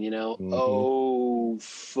line, Oh,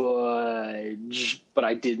 fudge. But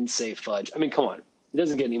I didn't say fudge. I mean, come on. It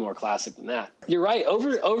doesn't get any more classic than that. You're right.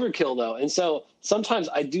 Overkill, though. And so sometimes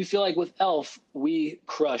I do feel like with Elf, we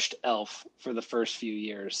crushed Elf for the first few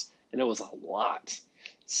years, and it was a lot.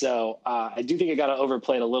 So I do think it got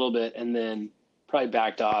overplayed a little bit and then probably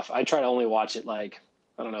backed off. I try to only watch it 4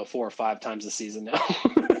 or 5 times a season now.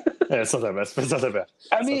 Yeah, it's not that bad. It's not that bad.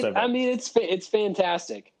 I mean, it's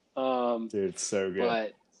fantastic. Dude, it's so good.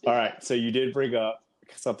 But, all right, so you did bring up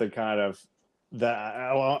something kind of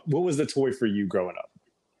that. What was the toy for you growing up?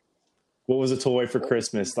 What was a toy for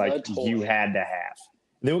Christmas you had to have?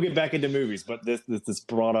 Then we'll get back into movies, but this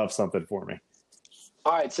brought up something for me.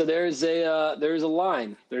 All right, so there's a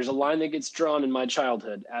line. There's a line that gets drawn in my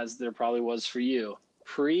childhood, as there probably was for you.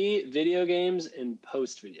 Pre-video games and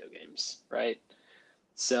post-video games, right?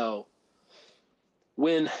 So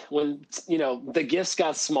when the gifts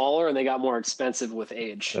got smaller and they got more expensive with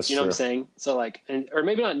age. That's you know true. what I'm saying? So or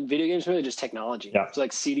maybe not video games, maybe just technology. Yeah. So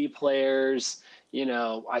CD players,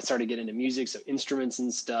 I started getting into music, so instruments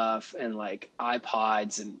and stuff, and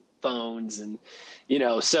iPods and phones and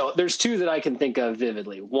so there's 2 that I can think of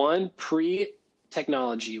vividly. One,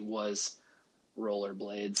 pre-technology, was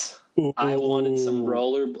rollerblades. Ooh. I wanted some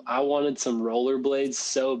rollerblades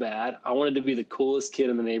so bad. I wanted to be the coolest kid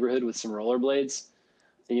in the neighborhood with some rollerblades.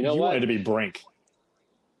 And you what? Wanted to be Brink.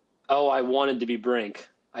 Oh, I wanted to be Brink.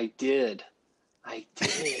 I did.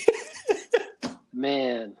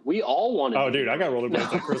 Man, we all wanted to be Brink. I got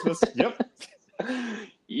rollerblades at Christmas.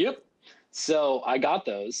 Yep. So I got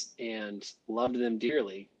those and loved them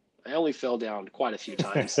dearly. I only fell down quite a few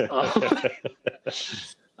times. Dude,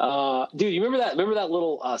 you remember that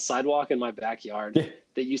little sidewalk in my backyard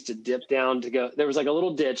that used to dip down to go? There was a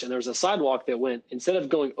little ditch, and there was a sidewalk that went, instead of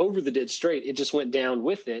going over the ditch straight, it just went down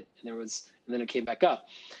with it, and then it came back up.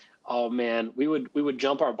 Oh man, we would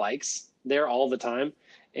jump our bikes there all the time,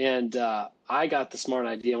 and I got the smart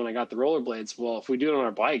idea when I got the rollerblades. Well, if we do it on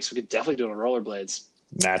our bikes, we could definitely do it on rollerblades.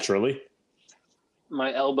 Naturally.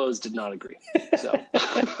 My elbows did not agree. So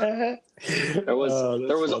there was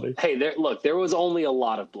there was only a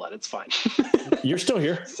lot of blood. It's fine. You're still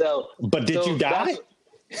here. But did you die?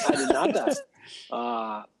 I did not die.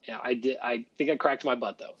 Yeah, I did. I think I cracked my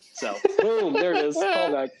butt though. So boom, there it is.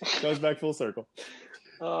 Call back. Goes back full circle.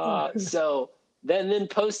 So then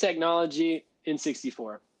post technology in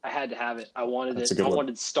 64. I had to have it. I wanted it. I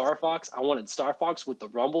wanted Star Fox. I wanted Star Fox with the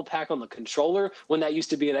Rumble Pack on the controller when that used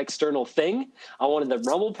to be an external thing. I wanted the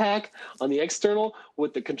Rumble Pack on the external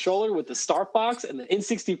with the controller with the Star Fox and the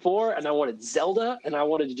N64, and I wanted Zelda, and I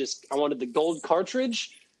wanted the gold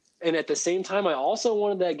cartridge. And at the same time, I also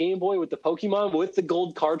wanted that Game Boy with the Pokemon with the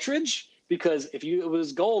gold cartridge, because if it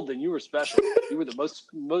was gold, then you were special. You were the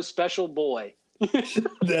most special boy.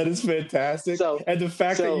 That is fantastic. And the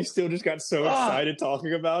fact that you still just got so excited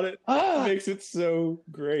talking about it makes it so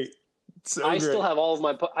great. I still have all of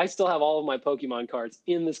my Pokemon cards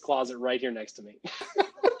in this closet right here next to me.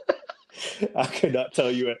 I could not tell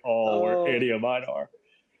you at all where any of mine are.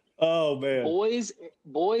 Oh man.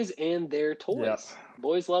 Boys and their toys. Yep.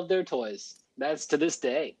 Boys love their toys. That's to this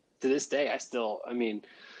day. I still,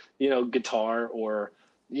 guitar or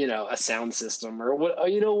a sound system or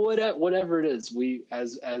whatever it is. We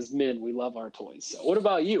as men, we love our toys. So what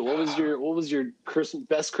about you? What was your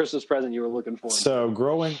best Christmas present you were looking for? So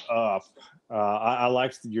growing up, I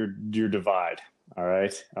liked your divide. All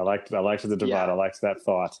right, I liked the divide. Yeah. I liked that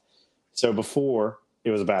thought. So before,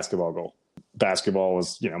 it was a basketball goal. Basketball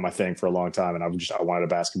was my thing for a long time, and I wanted a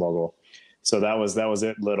basketball goal. So that was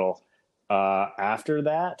it. Little after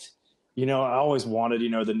that. I always wanted,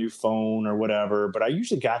 the new phone or whatever, but I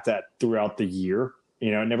usually got that throughout the year.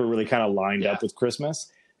 It never really kind of lined up with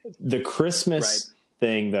Christmas. The Christmas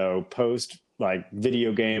thing, though, post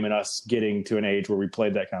video game and us getting to an age where we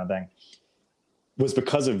played that kind of thing, was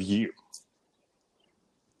because of you.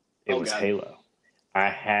 It was Halo. I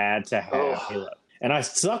had to have Halo. And I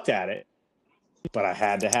sucked at it, but I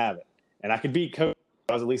had to have it. And I could beat Coach.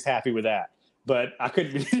 I was at least happy with that. But I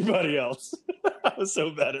couldn't beat anybody else. I was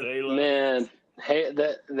so bad at Halo. Man,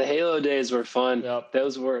 the Halo days were fun. Yep.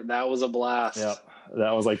 That was a blast. Yep.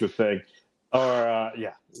 That was the thing. Or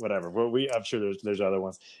whatever. Well, I'm sure there's other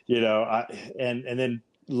ones. And then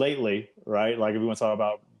lately, right? If we want to talk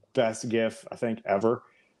about best gift, I think ever,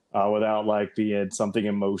 without being something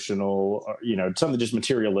emotional, or, something just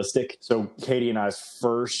materialistic. So Katie and I's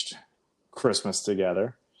first Christmas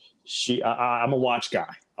together. I'm a watch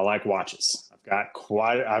guy. I like watches. I've got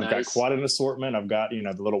quite an assortment. I've got,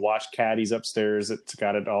 the little watch caddies upstairs. It's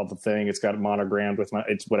got all the thing. It's got it monogrammed with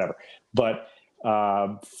it's whatever. But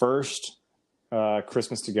First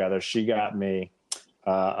Christmas together, she got me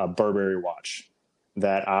a Burberry watch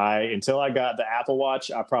that until I got the Apple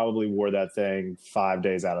Watch, I probably wore that thing 5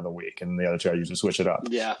 days out of the week, and the other two I usually switch it up.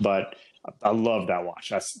 Yeah. But I love that watch.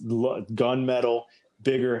 Gunmetal,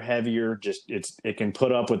 bigger, heavier. Just it can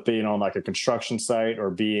put up with being on like a construction site or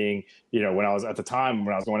being, when I was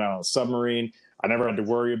going out on a submarine, I never had to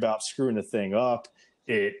worry about screwing the thing up.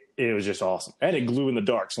 It was just awesome. And it glue in the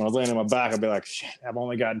dark. So when I was laying on my back, I'd be like, shit, I've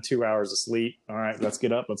only gotten 2 hours of sleep. All right, let's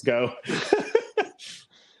get up. Let's go.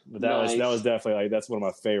 But that was definitely that's one of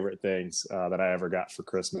my favorite things that I ever got for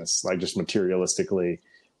Christmas, like just materialistically,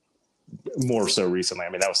 more so recently. I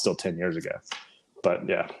mean, that was still 10 years ago, but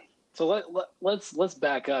yeah. So let's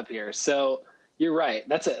back up here. So you're right.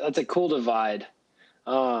 That's a cool divide.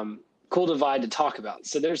 Cool divide to talk about.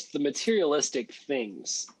 So there's the materialistic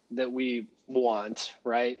things that we want,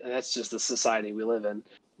 right? And that's just the society we live in.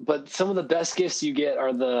 But some of the best gifts you get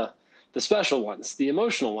are the special ones, the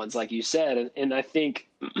emotional ones, like you said. And I think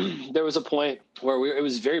there was a point where it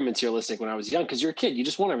was very materialistic when I was young, because you're a kid. You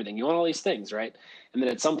just want everything. You want all these things, right? And then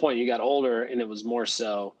at some point you got older and it was more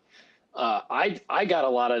so. I got a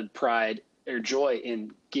lot of pride or joy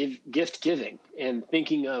in gift giving and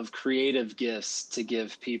thinking of creative gifts to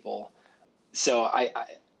give people. So I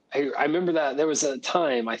remember that there was a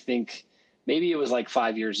time, I think maybe it was like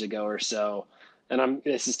 5 years ago or so. And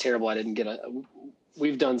this is terrible. I didn't get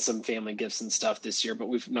we've done some family gifts and stuff this year, but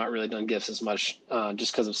we've not really done gifts as much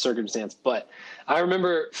just because of circumstance. But I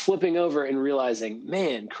remember flipping over and realizing,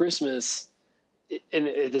 man, Christmas, and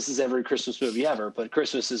this is every Christmas movie ever, but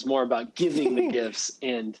Christmas is more about giving the gifts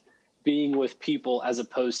and being with people as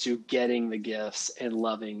opposed to getting the gifts and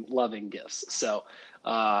loving gifts. So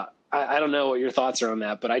I don't know what your thoughts are on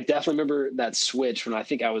that, but I definitely remember that switch when I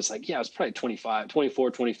think I was like, I was probably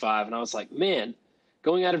 24, 25. And I was like, man,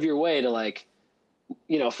 going out of your way to like,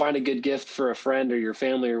 find a good gift for a friend or your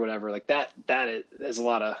family or whatever, like that's a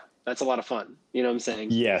lot of fun. You know what I'm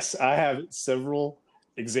saying? Yes. I have several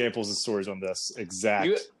examples and stories on this exact.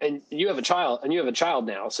 You have a child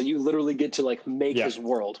now, so you literally get to like make his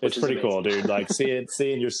world, which is pretty cool, dude. Like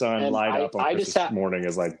seeing your son light up on Christmas morning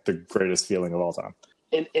is like the greatest feeling of all time.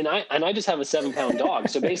 And I just have a 7-pound dog,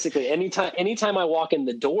 so basically anytime I walk in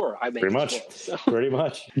the door, I make pretty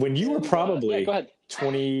much. When you were probably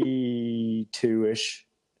 22-ish,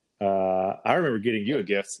 I remember getting you a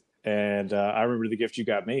gift, and I remember the gift you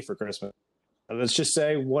got me for Christmas. Let's just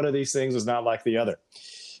say one of these things was not like the other.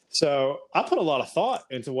 So I put a lot of thought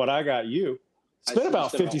into what I got you. Spent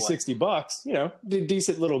about $50-$60,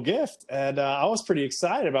 decent little gift. And I was pretty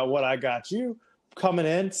excited about what I got you. Coming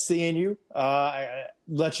in, seeing you, I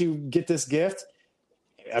let you get this gift.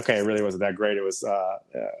 Okay, it really wasn't that great. It was,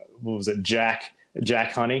 what was it, Jack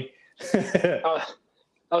Honey? I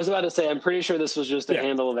was about to say, I'm pretty sure this was just a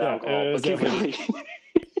handle of alcohol.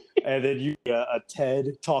 And then you a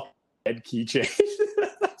Ted keychain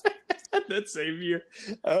that same year.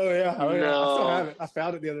 Oh yeah. No. I still have it. I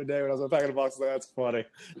found it the other day when I was unpacking the box. That's funny.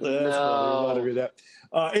 That's funny. Reminded me of that.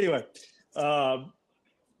 Anyway.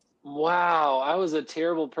 Wow, I was a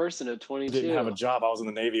terrible person at 22. Didn't have a job. I was in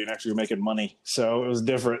the Navy and actually making money, so it was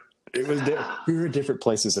different. We were in different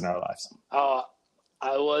places in our lives. Oh,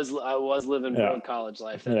 I was living broke college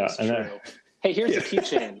life. That is true. Hey, here's a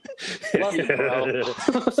keychain. Love you, bro.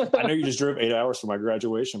 I know you just drove 8 hours for my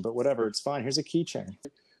graduation, but whatever, it's fine. Here's a keychain.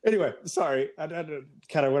 Anyway, sorry, I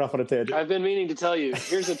kind of went off on a tangent. I've been meaning to tell you.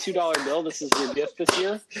 Here's a $2 bill. This is your gift this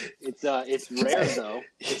year. It's rare though.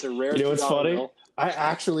 It's a rare. What's funny? Bill. I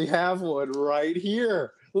actually have one right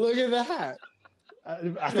here. Look at that.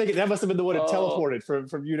 I think that must have been the one that teleported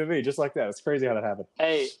from you to me, just like that. It's crazy how that happened.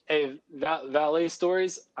 Hey, valet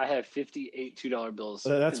stories. I have 58 $2 bills.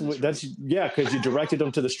 That's because you directed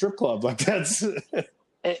them to the strip club. Like that's.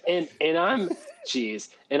 And I'm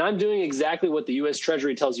doing exactly what the U.S.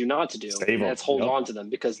 Treasury tells you not to do. Save them. That's hold on to them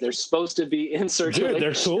because they're supposed to be in circulation. Dude,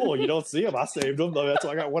 they're cool. You don't see them. I saved them. That's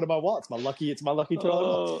why I got one of my wallets. It's my lucky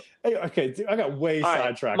 $2. Hey, okay, I got way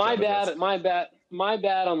sidetracked. My bad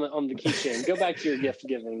on the keychain. Go back to your gift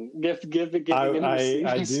giving. I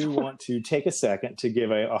do want to take a second to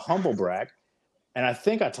give a humble brag. And I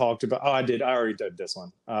think I talked about. I already did this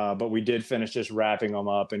one. But we did finish just wrapping them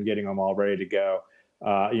up and getting them all ready to go.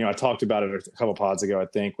 I talked about it a couple pods ago, I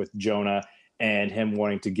think, with Jonah and him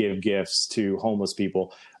wanting to give gifts to homeless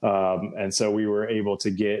people. And so we were able to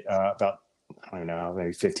get about, I don't know,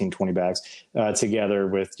 maybe 15, 20 bags together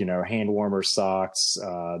with, hand warmers, socks,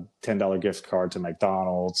 $10 gift card to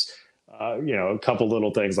McDonald's, a couple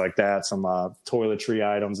little things like that, some toiletry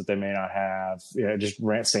items that they may not have, just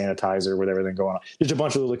rent sanitizer with everything going on. Just a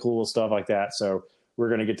bunch of really cool stuff like that. So we're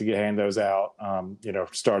going to hand those out,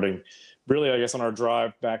 starting really, I guess, on our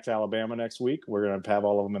drive back to Alabama next week. We're going to have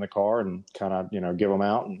all of them in the car and kind of, give them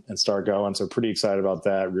out and start going. So pretty excited about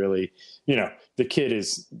that. Really, the kid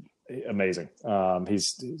is amazing.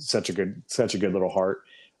 He's such a good little heart.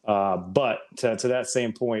 But to that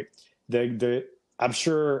same point, I'm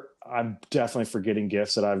sure I'm definitely forgetting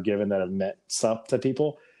gifts that I've given that have meant stuff to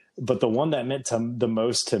people. But the one that meant the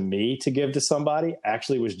most to me to give to somebody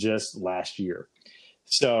actually was just last year.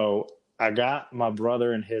 So I got my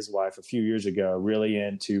brother and his wife a few years ago really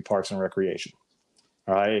into Parks and Recreation.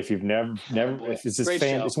 All right. If you've never, if it's this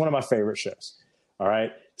fan, it's one of my favorite shows. All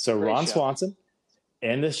right. So great Ron Swanson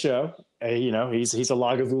in the show, he's a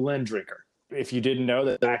Lagavulin drinker. If you didn't know,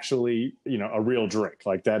 that's actually, a real drink.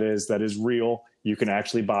 Like that is real. You can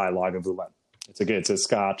actually buy Lagavulin. It's a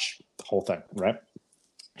Scotch, the whole thing. Right.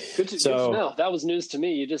 Good to know. That was news to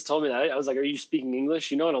me. You just told me that. I was like, are you speaking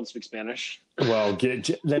English? I don't speak Spanish. Well,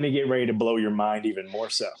 let me get ready to blow your mind even more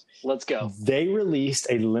so. Let's go. They released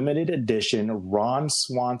a limited edition Ron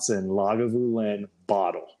Swanson Lagavulin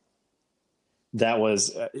bottle. That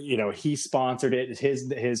was, he sponsored it.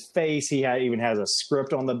 His face, he even has a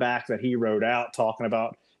script on the back that he wrote out talking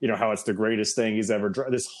about, how it's the greatest thing he's ever done.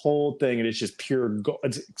 This whole thing, and it's just pure gold.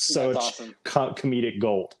 It's such awesome. Comedic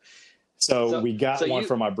gold. So we got one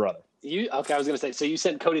for my brother. Okay, I was going to say, so you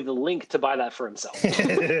sent Cody the link to buy that for himself.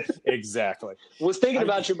 Exactly. Was thinking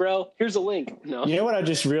about you, bro. Here's a link. No. You know what I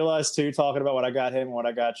just realized, too, talking about what I got him and what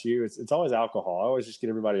I got you? It's always alcohol. I always just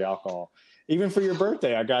get everybody alcohol. Even for your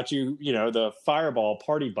birthday, I got you, the Fireball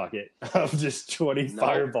party bucket of just 20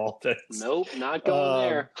 Fireball things. Nope, not going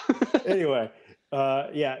there. Anyway,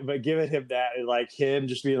 but giving him that, and like him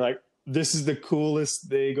just being like, this is the coolest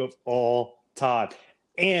thing of all time.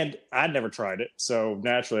 And I'd never tried it, so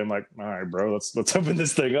naturally I'm like, all right, bro, let's open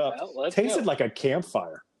this thing up. Well, tasted like a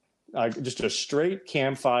campfire, like just a straight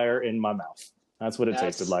campfire in my mouth. That's what it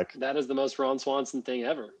tasted like. That is the most Ron Swanson thing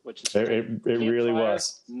ever, which is it really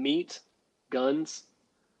was. Meat, guns.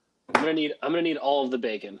 I'm gonna need all of the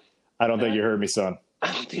bacon. I don't think you heard me, son.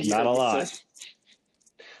 I don't think not a lot.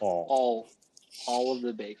 All of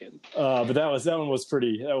the bacon. But that one was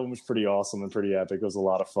pretty awesome and pretty epic. It was a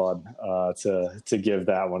lot of fun to give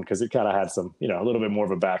that one because it kind of had some, a little bit more of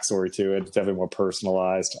a backstory to it. It's definitely more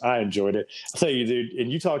personalized. I enjoyed it. I'll tell you, dude,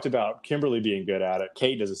 and you talked about Kimberly being good at it.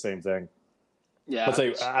 Kate does the same thing. Yeah. I'll tell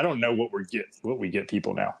you, I don't know what we get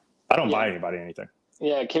people now. I don't buy anybody anything.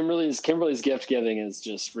 Yeah, Kimberly's gift giving is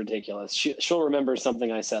just ridiculous. She'll remember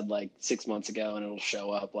something I said like 6 months ago and it'll show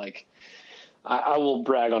up. Like I will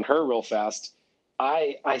brag on her real fast.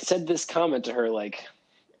 I said this comment to her like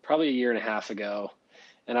probably a year and a half ago,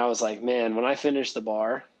 and I was like, man, when I finished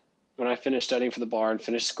studying for the bar and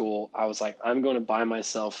finished school, I was like, I'm going to buy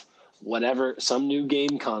myself some new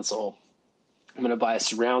game console. I'm going to buy a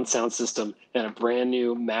surround sound system and a brand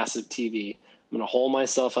new massive TV. I'm going to hole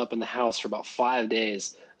myself up in the house for about 5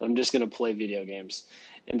 days, and I'm just going to play video games.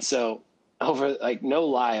 And so over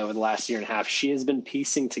the last year and a half, she has been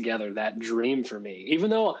piecing together that dream for me. Even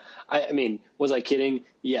though, I mean, was I kidding?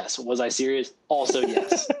 Yes. Was I serious? Also,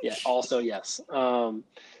 yes. Yeah, also, yes.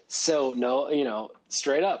 So no,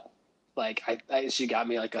 straight up, like she got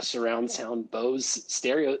me like a surround sound Bose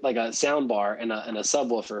stereo, like a sound bar and a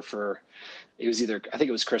subwoofer for, I think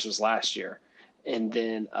it was Christmas last year. And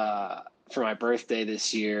then, for my birthday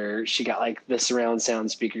this year, she got like the surround sound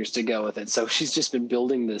speakers to go with it. So she's just been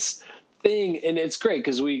building this thing, and it's great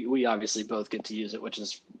because we obviously both get to use it, which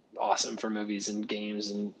is awesome for movies and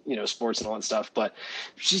games and sports and all that stuff. But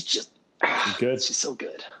she's just good. She's so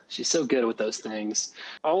good. She's so good with those things.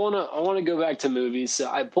 I wanna go back to movies. So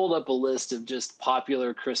I pulled up a list of just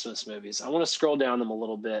popular Christmas movies. I want to scroll down them a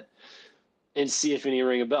little bit and see if any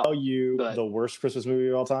ring a bell. The worst Christmas movie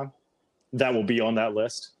of all time that will be on that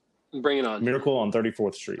list. Bring it on. Miracle on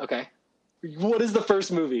 34th Street. Okay. What is the first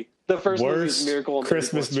movie? The first movie is Miracle on 34th Street.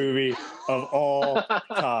 Christmas movie of all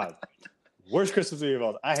time. Worst Christmas movie of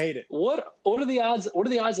all time. I hate it. What are the odds? What are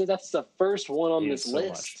the odds that that's the first one on this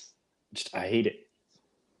list? I hate it.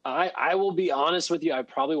 I will be honest with you. I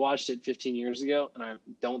probably watched it 15 years ago, and I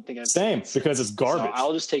don't think I've seen it because it's garbage. So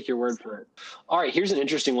I'll just take your word for it. All right, here's an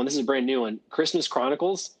interesting one. This is a brand new one. Christmas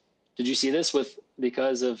Chronicles. Did you see this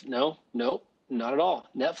No, not at all.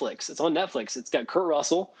 Netflix. It's on Netflix. It's got Kurt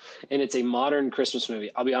Russell, and it's a modern Christmas movie.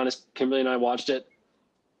 I'll be honest, Kimberly and I watched it.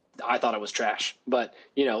 I thought it was trash, but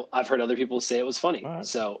I've heard other people say it was funny. Right.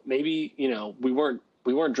 So maybe we weren't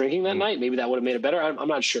drinking that night. Maybe that would have made it better. I'm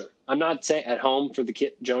not sure. I'm not saying at home for the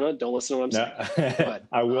kid. Jonah, don't listen to what I'm saying. But,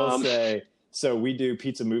 I will say. So we do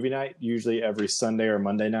pizza movie night usually every Sunday or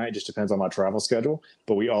Monday night. Just depends on my travel schedule.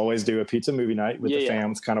 But we always do a pizza movie night with the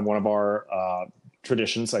fam. It's kind of one of our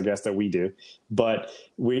traditions, I guess, that we do. But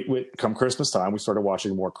we come Christmas time, we started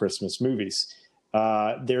watching more Christmas movies.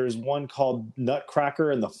 There's one called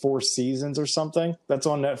Nutcracker and the Four Seasons or something that's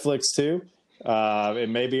on Netflix too. It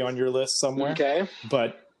may be on your list somewhere. Okay.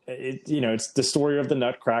 But it's the story of the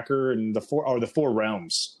Nutcracker and the four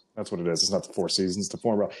realms. That's what it is. It's not the Four Seasons, the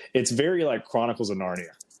four realms. It's very like Chronicles of Narnia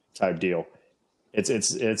type deal.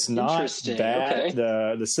 It's not bad. Okay.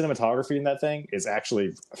 The cinematography in that thing is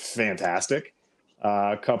actually fantastic.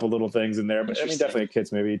 A couple little things in there, but I mean, definitely a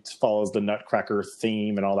kids movie. It follows the Nutcracker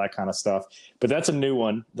theme and all that kind of stuff. But that's a new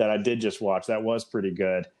one that I did just watch. That was pretty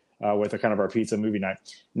good with a kind of our pizza movie night.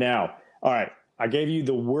 Now, all right, I gave you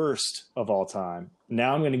the worst of all time.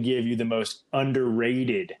 Now I'm going to give you the most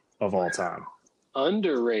underrated of all time.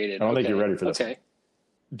 Underrated. I don't think you're ready for this. Okay.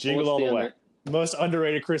 Jingle All the Way. Most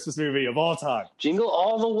underrated Christmas movie of all time. Jingle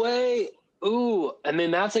All the Way. Ooh, and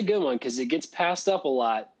then that's a good one because it gets passed up a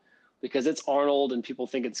lot because it's Arnold and people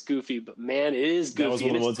think it's goofy, but man, it is goofy. That was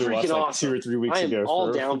one of the ones we watched like 2 or 3 weeks ago.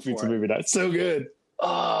 All down for pizza movie night. So good.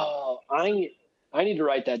 Oh, I need to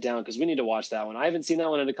write that down because we need to watch that one. I haven't seen that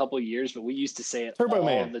one in a couple of years, but we used to say it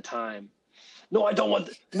all the time. No, I don't want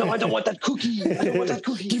that cookie. I don't want that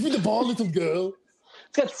cookie. Give me the ball, little girl.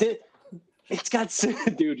 It's got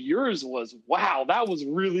dude, yours was wow, that was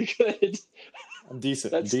really good. I'm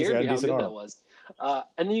decent. That scared me how good arm. that was.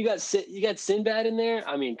 And then you got Sinbad in there.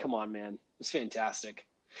 I mean, come on, man. It's fantastic.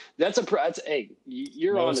 Hey,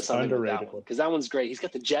 you're on to something with that one because that one's great. He's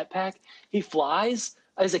got the jetpack. He flies.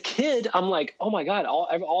 As a kid, I'm like, oh my God, all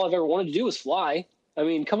I've ever wanted to do was fly. I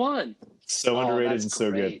mean, come on. So underrated and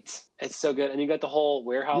so good. It's so good. And you got the whole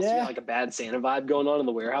warehouse. You got like a Bad Santa vibe going on in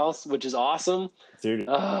the warehouse, which is awesome. Dude,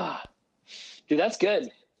 that's good.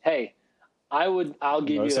 Hey, I'll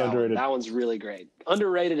give you that underrated. one. That one's really great.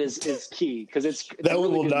 Underrated is key because it's that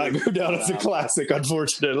one will not go down as a classic,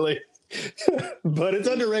 unfortunately. But it's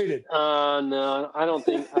underrated. No, I don't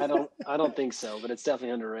think so. But it's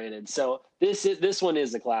definitely underrated. So this one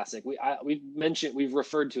is a classic. We've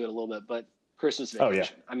referred to it a little bit, but Christmas Vacation. Oh, yeah.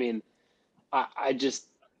 I mean, I just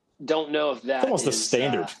don't know if that's almost the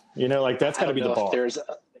standard. Like that's got to be the bar.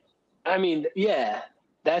 Yeah,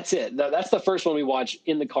 that's it. That's the first one we watch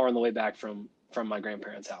in the car on the way back from my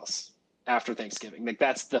grandparents' house after Thanksgiving. Like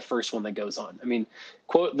that's the first one that goes on. I mean,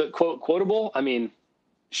 quotable. I mean,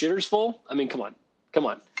 shitter's full. I mean, come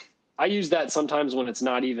on. I use that sometimes when it's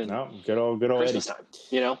not even good old Christmas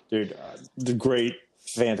Eddie. time. Dude, the great,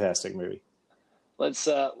 fantastic movie. Let's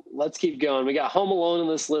keep going. We got Home Alone on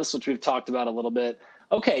this list, which we've talked about a little bit.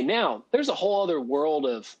 Okay, now there's a whole other world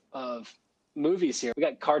of movies here. We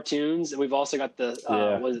got cartoons, and we've also got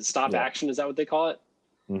the stop action? Is that what they call it?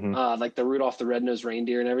 Mm-hmm. Like the Rudolph the Red-Nosed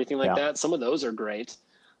Reindeer and everything like that. Some of those are great.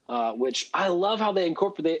 Which I love how they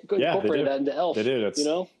incorporate that into Elf. They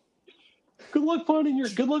do. Good luck finding your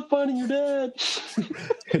dad.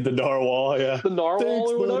 The narwhal, yeah. The narwhal.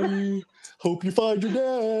 Thanks, or whatever. buddy. Hope you find your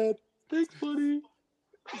dad. Thanks, buddy.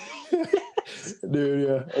 Dude,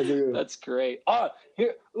 yeah. That's great.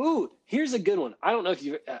 Here's a good one. I don't know if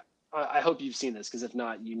you. I hope you've seen this because if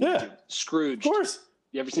not, you need to. Scrooged. Of course.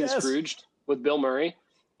 You ever seen Scrooged with Bill Murray?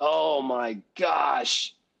 Oh my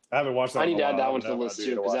gosh. I haven't watched that. I need to add that one to the list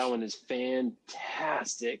too because that one is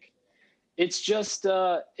fantastic. It's just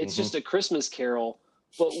just a Christmas Carol,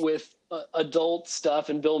 but with adult stuff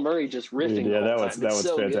and Bill Murray just riffing. Dude, that was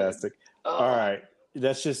so fantastic. All right,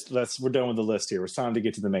 we're done with the list here. It's time to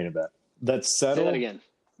get to the main event. Let's settle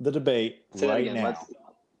the debate right now.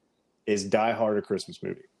 Is Die Hard a Christmas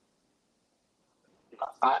movie?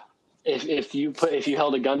 If you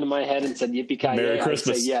held a gun to my head and said yippee-ki-yay, I'd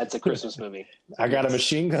say yeah, it's a Christmas movie. I got a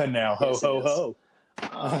machine gun now. Ho, ho, ho.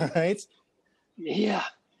 All right. Yeah.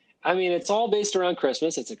 I mean, it's all based around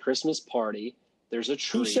Christmas. It's a Christmas party. There's a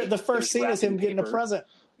tree. The first scene is him getting a present.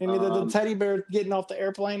 I mean, the teddy bear getting off the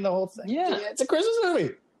airplane, the whole thing. Yeah. It's a Christmas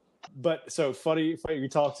movie. But so funny, you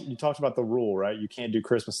talked about the rule, right? You can't do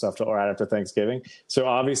Christmas stuff till right after Thanksgiving. So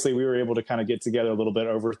obviously we were able to kind of get together a little bit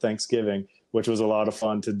over Thanksgiving, which was a lot of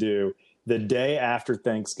fun to do. The day after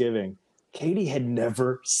Thanksgiving, Katie had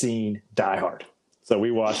never seen Die Hard. So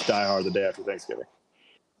we watched Die Hard the day after Thanksgiving.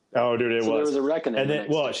 Oh, dude, it was. There was a reckoning. And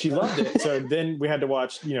then, she loved it. So then we had to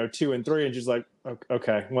watch, 2 and 3, and she's like,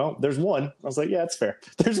 okay, well, there's one. I was like, yeah, it's fair.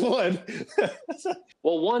 There's one.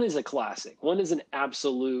 Well, one is a classic. One is an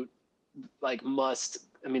absolute, must.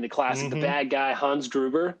 I mean, the classic, the bad guy, Hans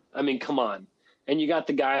Gruber. I mean, come on. And you got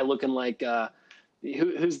the guy looking like,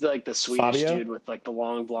 who's the Swedish Fabio? dude with the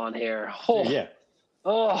long blonde hair. Oh, yeah.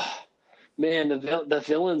 Oh, man, the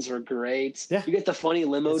villains are great. Yeah. You get the funny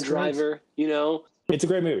limo driver, It's a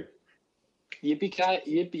great movie.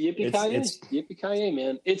 Yippee-ki-yay,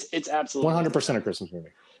 man. It's absolutely 100% a Christmas movie.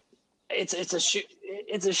 It's a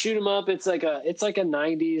shoot 'em up. It's like a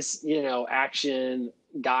 90s, action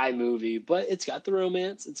guy movie, but it's got the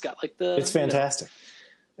romance. It's got like the. It's fantastic.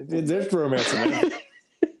 There's romance in it.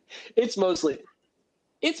 It's mostly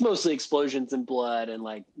explosions and blood and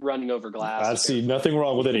like running over glass. I see nothing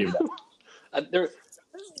wrong with any of that.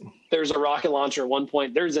 There's a rocket launcher at one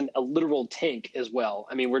point. There's a literal tank as well.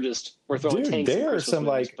 I mean, we're throwing tanks. There are some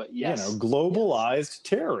movies, but yes. Globalized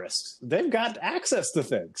terrorists. They've got access to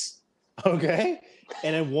things. Okay,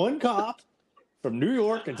 and then one cop from New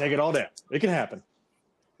York can take it all down. It can happen.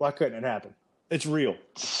 Why couldn't it happen? It's real.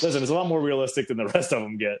 Listen, it's a lot more realistic than the rest of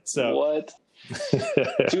them get. So what?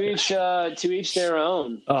 to each their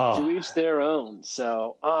own. Oh. To each their own.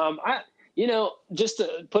 So, just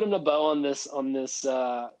to put in a bow on this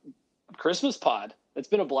Christmas pod. It's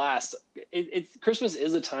been a blast. Christmas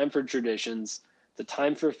is a time for traditions. It's a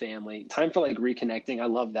time for family, time for like reconnecting. I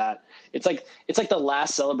love that. It's like the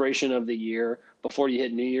last celebration of the year before you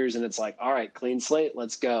hit New Year's, and it's like, all right, clean slate,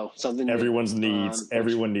 let's go. Something everyone needs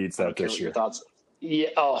that this year. Your thoughts? Yeah.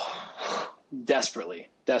 Oh, desperately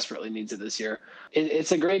needs it this year.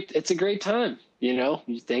 It's a great time. You're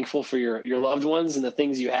thankful for your loved ones and the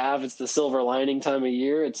things you have. It's the silver lining time of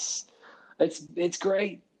year. It's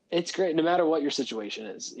great. It's great no matter what your situation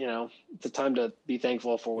is. It's a time to be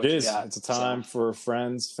thankful for what you got. It's a time for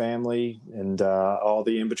friends, family, and all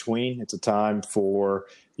the in between. It's a time for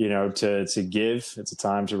to give. It's a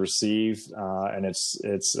time to receive, and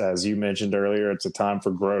it's as you mentioned earlier. It's a time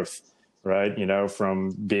for growth, right?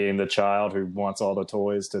 From being the child who wants all the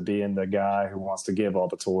toys to being the guy who wants to give all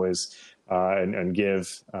the toys and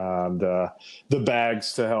give the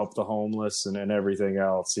bags to help the homeless and everything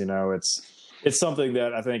else. It's something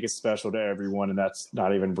that I think is special to everyone, and that's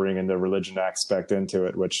not even bringing the religion aspect into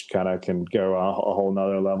it, which kind of can go a whole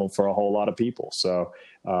nother level for a whole lot of people. So,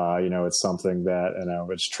 it's something that,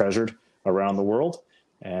 it's treasured around the world.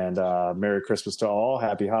 And Merry Christmas to all.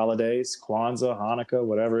 Happy holidays, Kwanzaa, Hanukkah,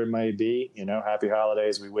 whatever it may be. Happy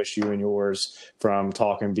holidays. We wish you and yours from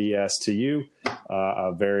Talking BS to you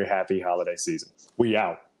a very happy holiday season. We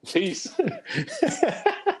out. Peace.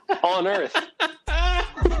 On Earth.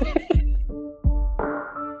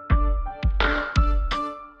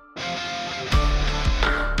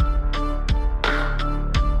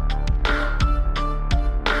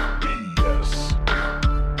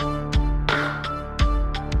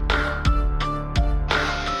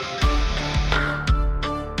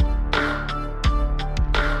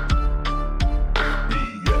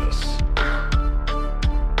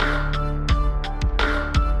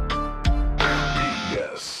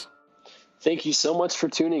 Thank you so much for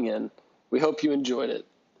tuning in. We hope you enjoyed it.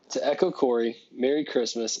 To echo Corey, Merry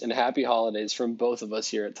Christmas and Happy Holidays from both of us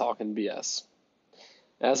here at Talkin' BS.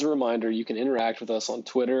 As a reminder, you can interact with us on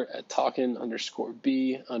Twitter at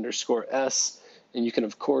Talkin_B_S, and you can,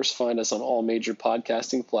 of course, find us on all major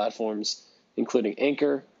podcasting platforms, including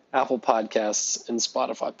Anchor, Apple Podcasts, and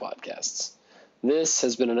Spotify Podcasts. This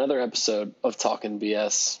has been another episode of Talkin'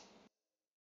 BS.